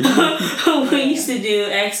Box. We used to do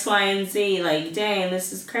X, Y, and Z. Like, dang,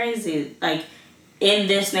 this is crazy. Like, in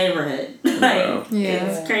this neighborhood. Like,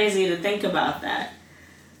 it's crazy to think about that.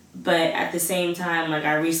 But at the same time, like,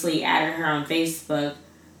 I recently added her on Facebook.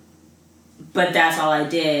 But that's all I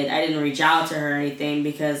did. I didn't reach out to her or anything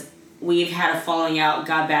because we've had a falling out,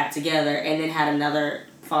 got back together, and then had another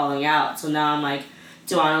falling out. So now I'm like,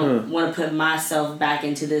 do I want to put myself back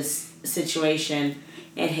into this situation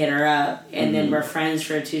and hit her up, and then we're friends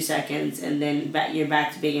for 2 seconds, and then you're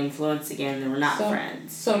back to being influenced again, and we're not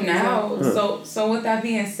friends. So now, so with that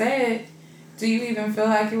being said, do you even feel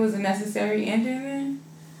like it was a necessary ending then?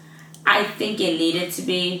 I think it needed to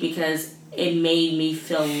be because it made me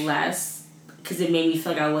feel less, because it made me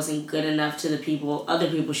feel like I wasn't good enough to the other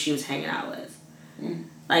people she was hanging out with.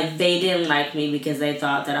 Like, they didn't like me because they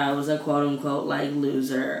thought that I was a quote-unquote, like,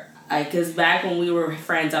 loser. Because back when we were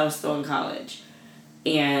friends, I was still in college.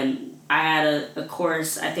 And I had a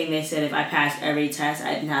course, I think they said if I passed every test,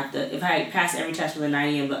 I didn't have to... If I passed every test with a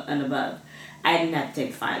 90 and above, I didn't have to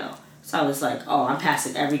take the final. So I was like, oh, I'm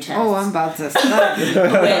passing every test. Oh, I'm about to start. with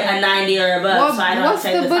a 90 or above, so I don't have to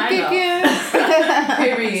take the final. Again?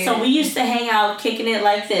 Period. So we used to hang out kicking it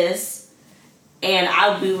like this, and I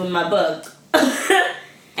would be with my book.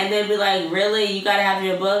 And they'd be like, really? You gotta have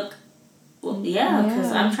your book? Well, yeah,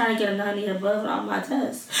 because I'm trying to get a 90 or above on my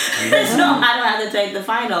test. So I don't have to take the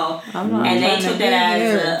final. And they took that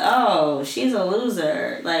as, she's a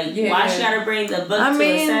loser. Like, why she gotta bring the book to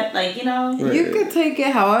accept, like, you know? You could take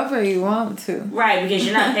it however you want to. Right, because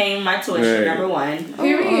you're not paying my tuition, number one.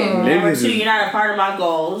 Period. Number two, you're not a part of my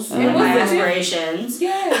goals and my aspirations.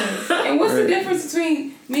 Yes. And what's the difference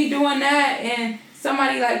between me doing that and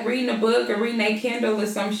somebody like reading a book or reading a Kindle or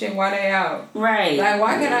some shit while they out? Right. Like,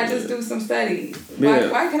 why can't I just do some studies?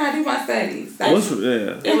 Why can't I do my studies? Like,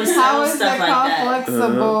 it was how is stuff it like called that.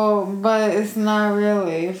 flexible, but it's not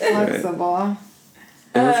really flexible?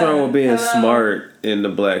 And what's wrong with being smart in the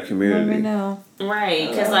black Let community? me know. Right,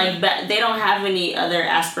 because like they don't have any other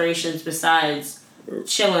aspirations besides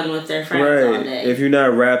chilling with their friends all day. If you're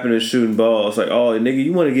not rapping and shooting balls, like, oh, nigga,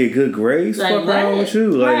 you want to get good grades? Like, Fuck wrong with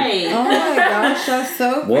you? Like, right. Oh my gosh, that's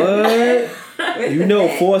so what? You know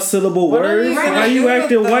 4-syllable What are words? you gonna How you do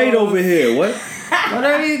acting with white those? over here? What? What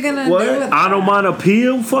are you gonna do What? with I don't mind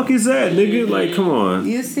appeal? Fuck is that, nigga? Like, come on.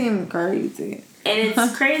 You seem crazy. And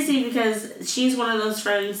it's crazy because she's one of those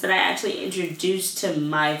friends that I actually introduced to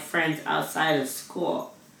my friends outside of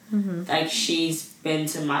school. Mm-hmm. Like, she's been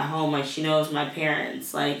to my home. Like, she knows my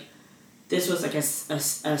parents. Like, this was like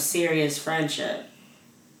a serious friendship.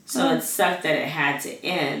 So it sucked that it had to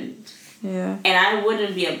end. Yeah. And I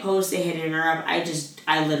wouldn't be opposed to hitting her up.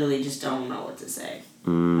 I literally just don't know what to say. I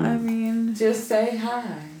mean, Just say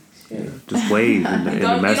hi. Shit. Just wave in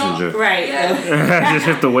the messenger. Right. Yeah. Just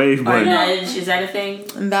hit the wave button. Is that a thing?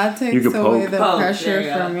 that takes You could away poke. the Poke, pressure there you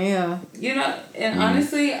go. from you. You know, and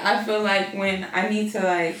honestly, I feel like when I need to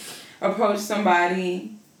like approach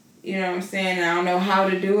somebody, you know what I'm saying, and I don't know how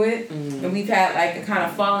to do it, and we've had like a kind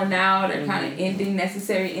of falling out or kind of ending,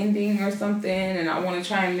 necessary ending or something, and I want to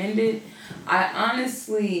try and mend it, I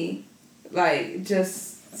honestly like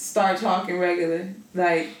just start talking regular.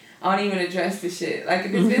 Like, I don't even address the shit. Like,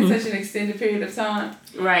 if it's been such an extended period of time.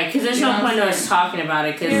 Right, because there's You no know point what in I'm us saying? talking about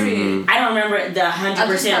it, because Period. I don't remember the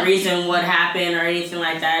 100% have- reason what happened or anything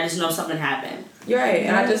like that. I just know something happened. You're right,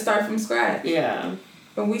 and I just start from scratch. Yeah.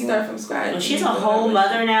 But we start from scratch. Well, she's a whole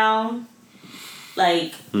mother now.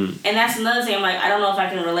 Like, Mm. and that's another thing. I'm like, I don't know if I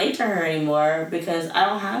can relate to her anymore because I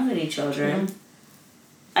don't have any children.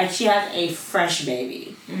 Like, she has a fresh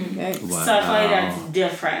baby. Yikes. Wow. So I feel like that's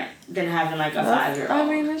different than having like a 5-year-old. I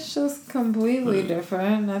mean, it's just completely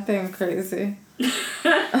different. Nothing crazy. So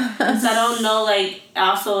I don't know, like,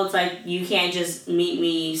 also it's like you can't just meet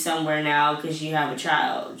me somewhere now because you have a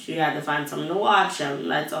child. You have to find someone to watch them.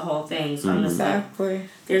 That's a whole thing. So I'm just like, Exactly.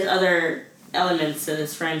 there's other elements to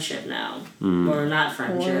this friendship now. Or not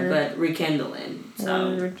friendship, Word. but rekindling.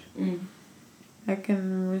 So, Word. I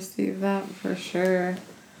can receive that for sure.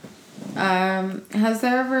 Has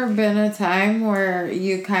there ever been a time where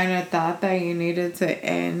you kind of thought that you needed to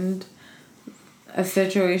end a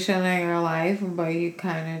situation in your life, but you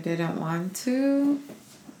kind of didn't want to?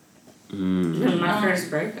 my first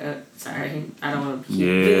breakup, sorry, I don't want to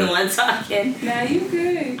be the one talking. Nah, you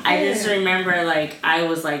good. I just remember, like, I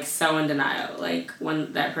was, like, so in denial. Like,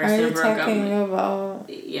 when that Are person you broke up with talking me. about...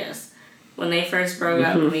 Yes. When they first broke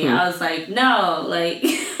up with me, I was like, no, like...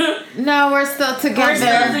 No, we're still together. We're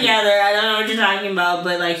still together. I don't know what you're talking about,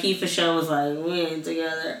 but, like, he for sure was like, we ain't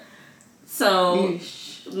together. So,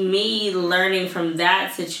 me learning from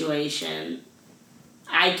that situation,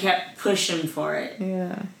 I kept pushing for it.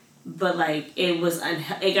 Yeah. But, like, it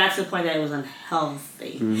got to the point that it was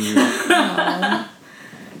unhealthy.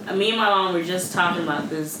 Me and my mom were just talking about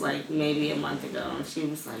this, like, maybe a month ago. And she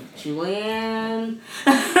was like, Julianne.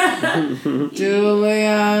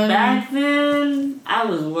 Julianne. Back then, I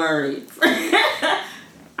was worried.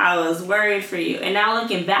 I was worried for you. And now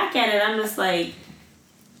looking back at it, I'm just like,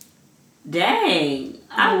 dang,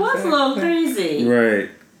 I was a little crazy. Right.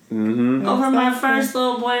 Mm-hmm. Over my first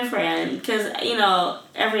little boyfriend. Because, you know,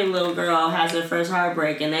 every little girl has their first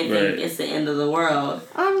heartbreak and they think it's the end of the world.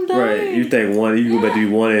 I'm done. Right. You think you about to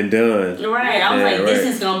be one and done. Right. I was like, right.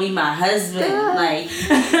 this is going to be my husband. Like,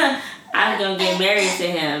 I'm going to get married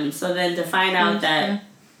to him. So then to find out that,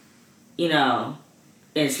 you know,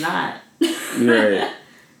 it's not. Right.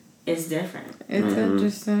 It's different. It's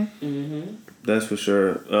interesting. Mm-hmm. That's for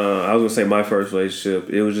sure. I was gonna say my first relationship.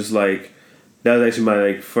 It was just like that was actually my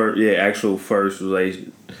like actual first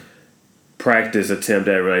practice attempt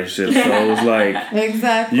at a relationship. So it was like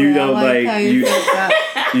Exactly. you don't I like how you said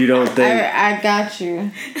that. you don't think I got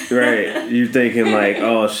you. right. You thinking like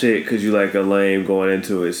oh shit because you like a lame going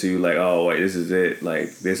into it. So you like oh wait this is it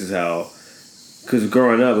like this is how. Because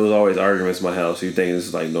growing up it was always arguments in my house. So you think this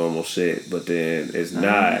is like normal shit, but then it's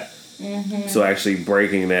not. Mm-hmm. So actually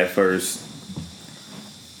breaking that first,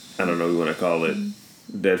 I don't know what you want to call it,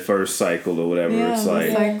 that first cycle or whatever. Yeah, it's the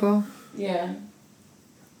like cycle. Yeah.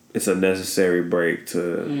 it's a necessary break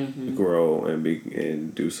to grow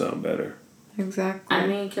and do something better. Exactly. I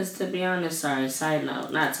mean, because to be honest, sorry, not side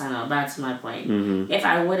note, back to my point. Mm-hmm. If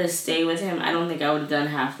I would have stayed with him, I don't think I would have done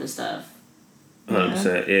half the stuff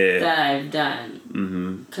 100%. Yeah. that I've done.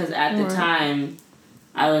 Mm-hmm. Because at the time,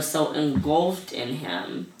 I was so engulfed in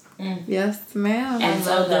him. Yes, ma'am. And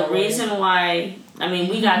so the reason why, I mean,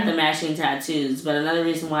 we got the matching tattoos, but another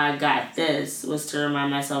reason why I got this was to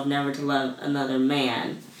remind myself never to love another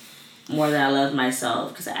man more than I loved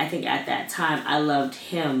myself. Because I think at that time, I loved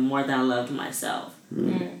him more than I loved myself.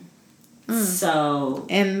 So...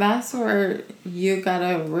 And that's where you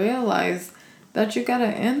gotta realize that you gotta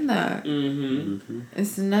end that. Mm-hmm.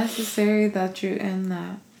 It's necessary that you end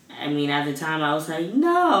that. I mean, at the time, I was like,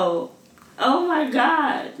 no. Oh my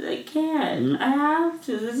God. I can't. I have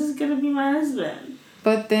to. This is going to be my husband.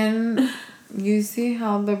 But then you see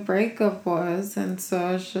how the breakup was, and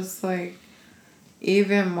so it's just like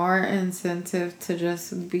even more incentive to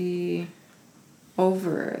just be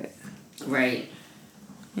over it. Right.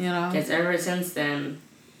 You know? Because ever since then,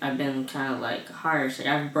 I've been kind of like harsh. Like,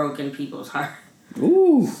 I've broken people's heart.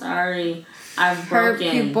 Ooh. Sorry. I've Hurt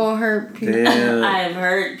broken. people, hurt people. Damn. I've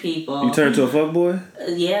hurt people. You turned to a fuckboy?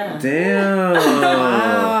 Yeah. Damn.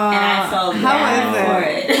 Wow. And I felt How bad is for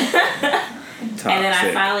it. Toxic. And then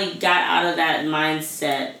I finally got out of that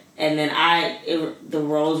mindset. And then the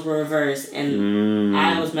roles were reversed. And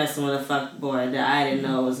I was messing with a fuckboy that I didn't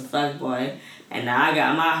know was a fuckboy. And now I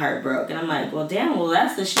got my heart broken. I'm like, well, damn,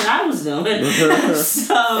 that's the shit I was doing.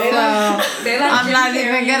 So They like I'm Jim not Carrey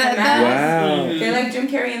even in good The at Mask. that. Wow. They like Jim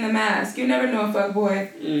Carrey in The Mask. You never know a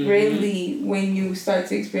fuckboy really when you start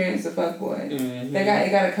to experience a fuckboy. It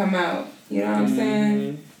gotta come out. You know what I'm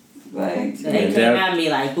saying? Like They And came that- at me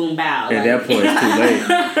like boom bow. At that point, it's too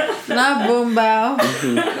late. Not boom bow.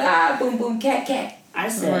 boom boom cat cat. I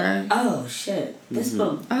said, Right. oh shit, this is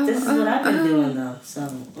Oh, what I've been doing though. So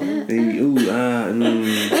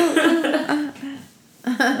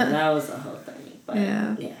that was the whole thing. But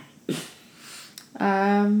Yeah. yeah.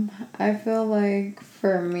 I feel like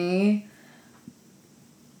for me,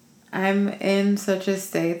 I'm in such a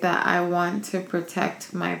state that I want to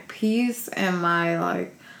protect my peace and my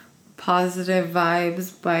like positive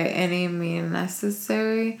vibes by any means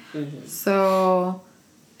necessary. So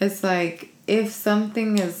it's like if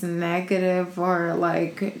something is negative or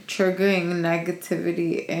like triggering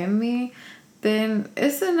negativity in me, then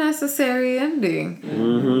it's a necessary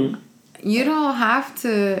ending. You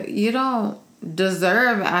don't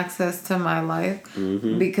deserve access to my life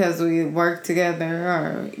because we work together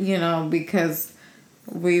or, because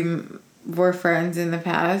we're friends in the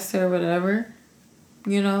past or whatever.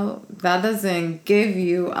 That doesn't give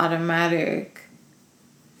you automatic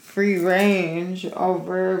free range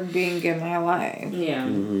over being in my life. Yeah.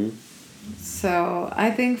 So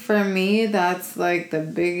I think for me, that's like the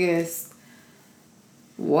biggest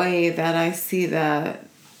way that I see that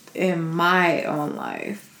in my own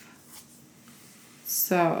life.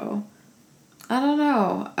 So, I don't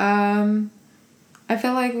know. I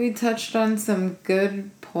feel like we touched on some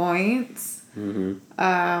good points.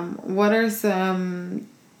 What are some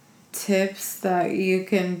tips that you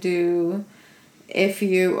can do if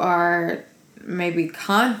you are maybe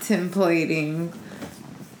contemplating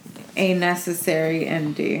a necessary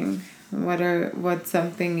ending? What's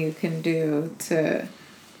something you can do to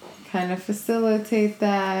kind of facilitate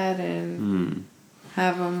that and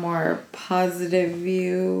have a more positive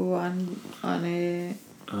view on it?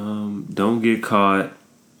 Don't get caught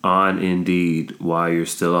on Indeed while you're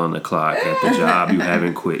still on the clock at the job you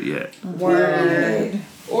haven't quit yet. Word.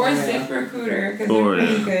 Or ZipRecruiter, because they're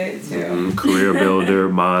pretty good too. Career Builder,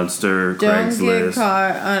 Monster, Don't get Craigslist.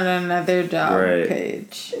 caught on another job Right.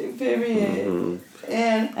 page. Period.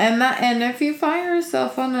 And And if you find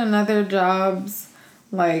yourself on another job's,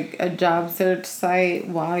 like a job search site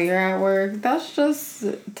while you're at work, that's just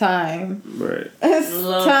time. Right. It's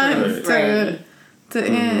Love time it. Right. to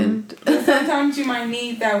end. but sometimes you might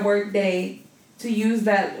need that work day to use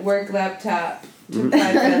that work laptop to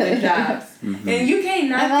apply for other jobs. And you can't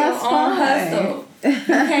knock And your that's own fine. hustle.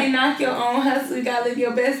 You can't knock your own hustle. You gotta live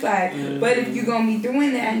your best life. But if you're gonna be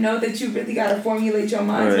doing that, know that you really gotta formulate your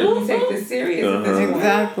mind to really take this serious at this point.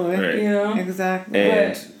 Exactly. Right. You know? Exactly.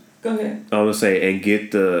 And Go ahead. I was gonna say, and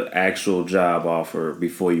get the actual job offer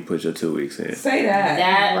before you put your 2 weeks in. Say that.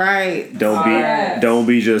 That Right. Yes. Don't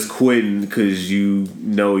be just quitting because you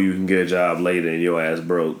know you can get a job later and your ass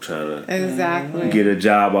broke trying to Exactly. get a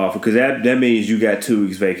job offer, because that means you got 2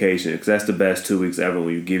 weeks vacation, because that's the best 2 weeks ever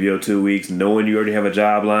when you give your 2 weeks knowing you already have a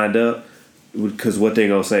job lined up, because what they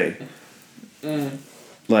gonna say?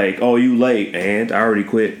 Like, oh, you late and I already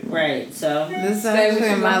quit. right. So This is Say what actually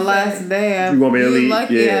you my gonna last say. day. You want me to leave?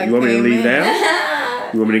 lucky Yeah, I you want me to came leave in. now?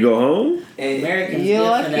 You want me to go home? Americans You good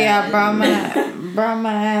for lucky that. I brought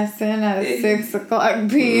my ass in at 6:00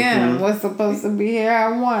 p.m. Was supposed to be here at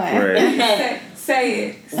 1. Right. Say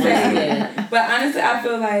it. Say it. But honestly, I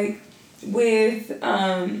feel like with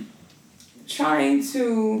trying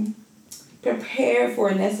to prepare for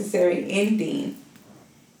a necessary ending,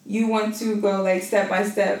 you want to go like step by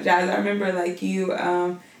step. Jazz, I remember like you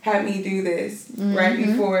had me do this right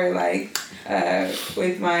before like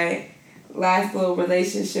with my last little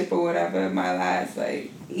relationship or whatever, my last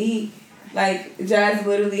Jazz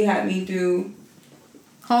literally had me do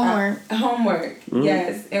homework.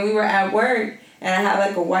 Yes. And we were at work and I had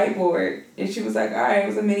like a whiteboard and she was like, all right, it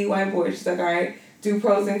was a mini whiteboard. She's like, all right, do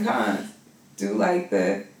pros and cons. Do like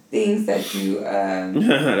the things that you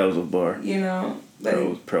That was a bar. you know,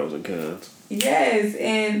 like Pros and cons. yes,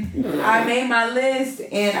 and I made my list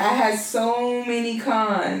and I had so many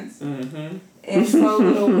cons and so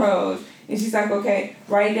little pros. And she's like, okay,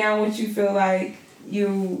 write down what you feel like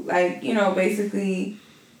you like, basically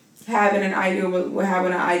having an ideal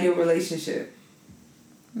relationship.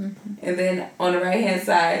 And then on the right hand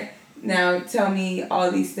side, now tell me all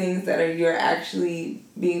these things that you're actually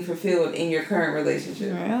being fulfilled in your current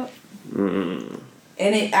relationship. Yep.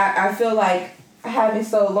 And I feel like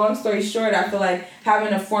long story short, I feel like having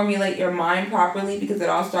to formulate your mind properly, because it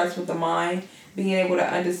all starts with the mind, being able to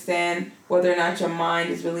understand whether or not your mind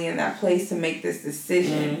is really in that place to make this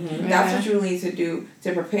decision. That's what you need to do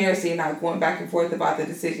to prepare, so you're not going back and forth about the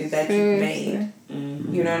decision that you've made.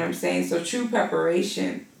 You know what I'm saying? So true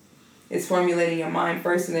preparation is formulating your mind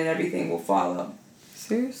first, and then everything will follow.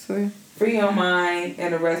 Seriously. Free your mind,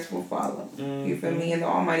 and the rest will follow. You feel me? And the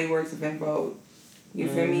almighty works of involved. You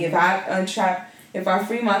feel me? If I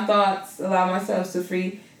free my thoughts, allow myself to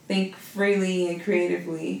think freely and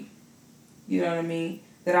creatively, you know what I mean?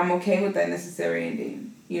 That I'm okay with that necessary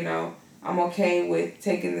ending. You know, I'm okay with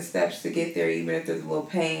taking the steps to get there, even if there's a little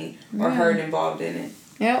pain or hurt involved in it.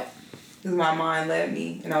 Yep. Because my mind led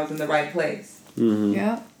me, and I was in the right place.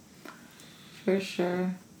 Yep. For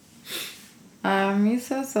sure. You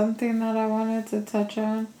said something that I wanted to touch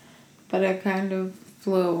on, but it kind of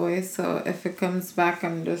flew away, so if it comes back,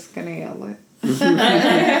 I'm just gonna yell it.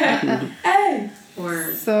 Hey!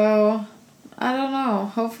 So, I don't know.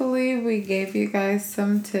 Hopefully we gave you guys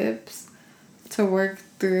some tips to work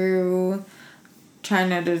through trying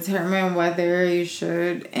to determine whether you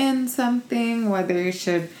should end something, whether you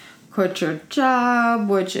should quit your job,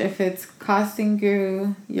 which if it's costing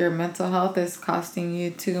you, your mental health is costing you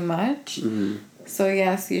too much. So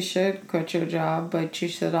yes, you should quit your job, but you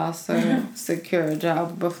should also secure a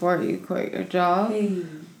job before you quit your job.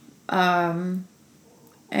 And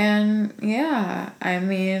yeah, I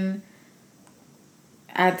mean,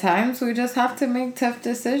 at times we just have to make tough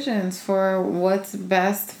decisions for what's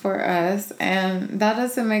best for us, and that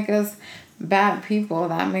doesn't make us bad people.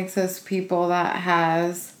 That makes us people that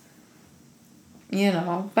has,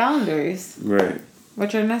 boundaries. Right.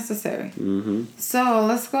 Which are necessary. So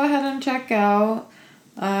let's go ahead and check out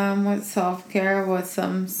what self-care, what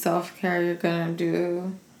some self-care you're gonna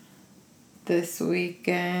do this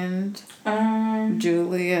weekend.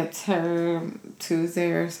 Julie, it's her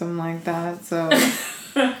Tuesday or something like that, so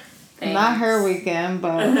not her weekend,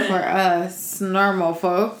 but for us normal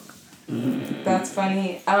folk. That's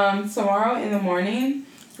funny. Tomorrow in the morning,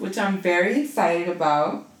 which I'm very excited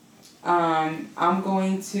about, I'm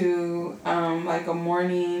going to like a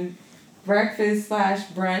morning breakfast /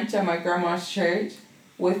 brunch at my grandma's church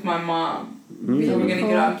with my mom. So we're gonna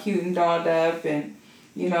get all cute and dolled up and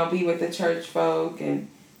be with the church folk and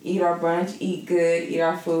eat our brunch, eat good, eat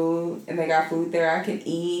our food, and they got food there I can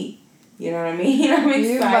eat. You know what I mean? I'm excited.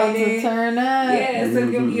 You about to turn up. Yeah, so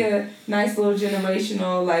it's gonna be a nice little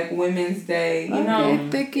generational Women's Day. You know,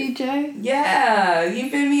 Thicky J. Yeah, you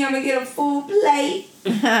feel me? I'm gonna get a full plate.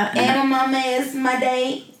 And my mama is my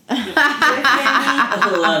date. You feel me?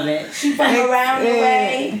 I love it. She from around the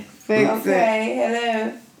way. Fix okay,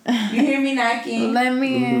 hello. You hear me knocking? Let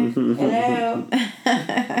me in. Hello.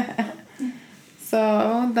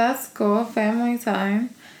 So that's cool. Family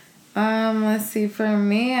time. Let's see. For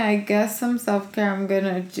me, I guess some self-care I'm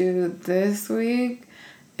gonna do this week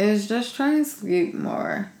is just try and sleep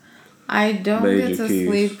more. I don't get to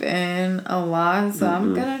sleep in a lot, so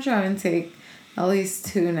I'm gonna try and take at least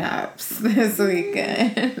 2 naps this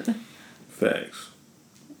weekend. Facts.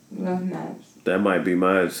 Love naps. That might be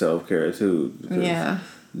my self-care too. Yeah.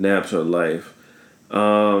 Naps are life.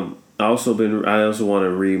 I also want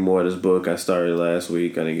to read more of this book I started last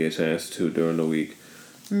week. I didn't get a chance to during the week.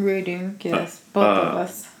 Reading, yes. Both of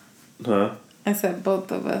us. Huh? I said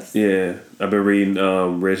both of us. Yeah. I've been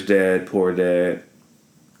reading Rich Dad, Poor Dad,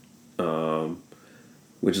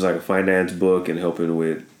 which is like a finance book and helping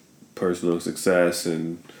with personal success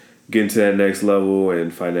and getting to that next level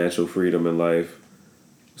and financial freedom in life.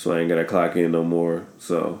 So I ain't got to clock in no more.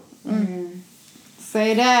 So.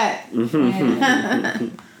 Say that.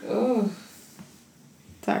 Ooh.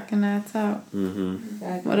 Talking that out.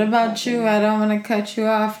 What about you? I don't want to cut you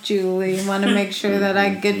off, Julie. Want to make sure that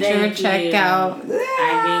I get your check out. I'm being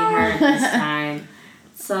heard this time.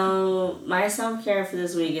 So my self-care for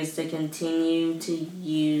this week is to continue to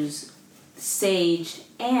use Sage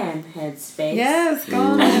and Headspace. Yes, go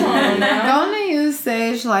on to use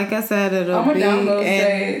Sage. Like I said, I'm gonna download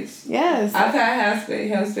Sage. Yes. I've had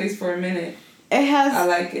Headspace for a minute. I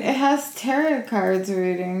like it. It has tarot cards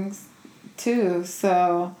readings too,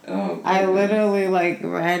 so Oh, I literally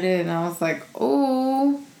read it and I was like,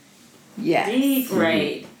 "Oh, yes."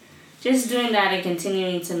 Great. Just doing that and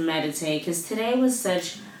continuing to meditate, because today was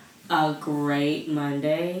such a great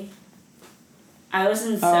Monday. I was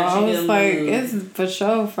in such a good mood. It's for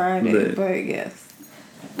sure Friday, but yes.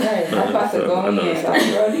 Right, I'm about to go in.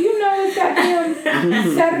 Bro, do you know it's goddamn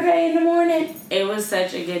Saturday in the morning. It was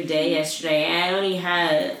such a good day yesterday. I only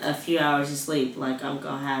had a few hours of sleep like I'm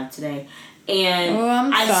going to have today. And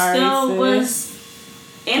I'm I sorry, still sis. was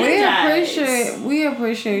energized. We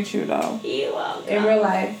appreciate you though. You're welcome. In real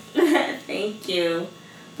life. Thank you.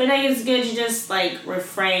 But I think it's good to just like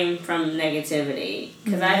refrain from negativity.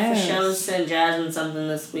 Because I for sure sent Jasmine something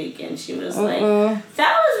this week and she was like,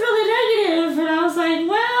 that was really negative. And I was like,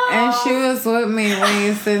 well. And she was with me when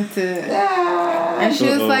you sent it. And she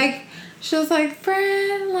was like,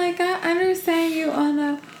 friend, like I understand you on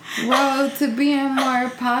a road to being more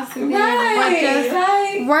positive, but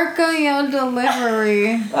just work on your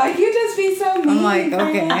delivery. Like you just be so mean. I'm like,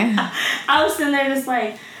 okay. I was sitting there just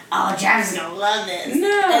like, oh, Jasmine's gonna love this.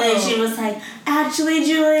 No. And then she was like, actually,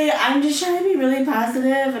 Julie, I'm just trying to be really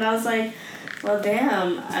positive. And I was like, well,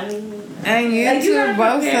 damn. I mean. And you like, two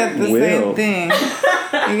both said the same thing.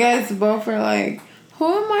 You guys both were like, who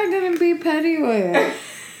am I gonna be petty with?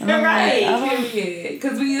 And I'm right.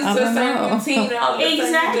 Because we used to a certain routine and all of a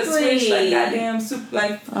sudden you just switch like goddamn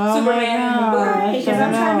Superman. Right, because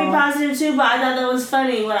I'm trying to be positive too, but I thought that was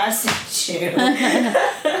funny when I said you.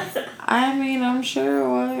 I mean, I'm sure it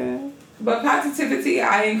was. But positivity,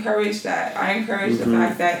 I encourage that. I encourage the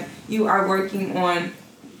fact that you are working on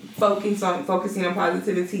focusing on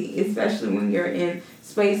positivity, especially when you're in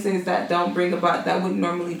spaces that would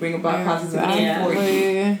normally bring about positivity for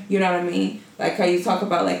you. You know what I mean? Like how you talk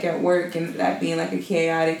about like at work and that being like a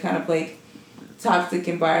chaotic kind of like toxic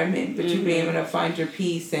environment, but you being able to find your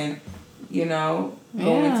peace and, you know,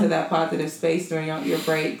 go into that positive space during your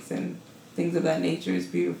breaks and things of that nature is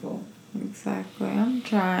beautiful. Exactly. I'm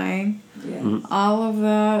trying. Yeah. All of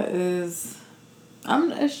that is,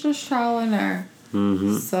 it's just trial and error.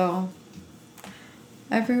 Mm-hmm. So,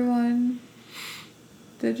 everyone,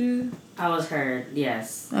 did you? I was heard,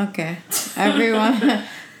 yes. Okay. Everyone,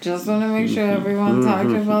 just want to make sure everyone talked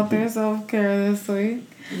about their self-care this week.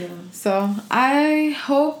 Yeah. So, I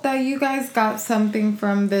hope that you guys got something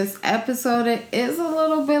from this episode. It is a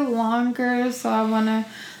little bit longer, so I want to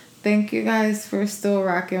thank you guys for still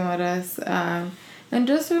rocking with us. And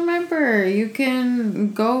just remember, you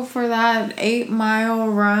can go for that 8-mile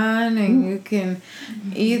run and you can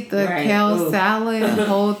eat the kale salad,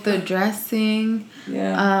 hold the dressing,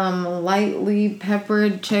 lightly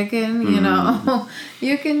peppered chicken, you know.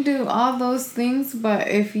 You can do all those things, but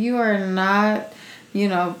if you are not, you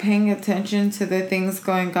know, paying attention to the things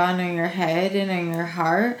going on in your head and in your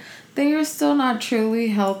heart, then you're still not truly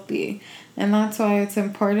healthy. And that's why it's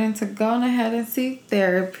important to go on ahead and seek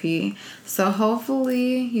therapy. So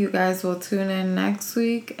hopefully you guys will tune in next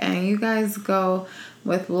week and you guys go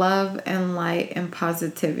with love and light and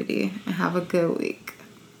positivity. And have a good week.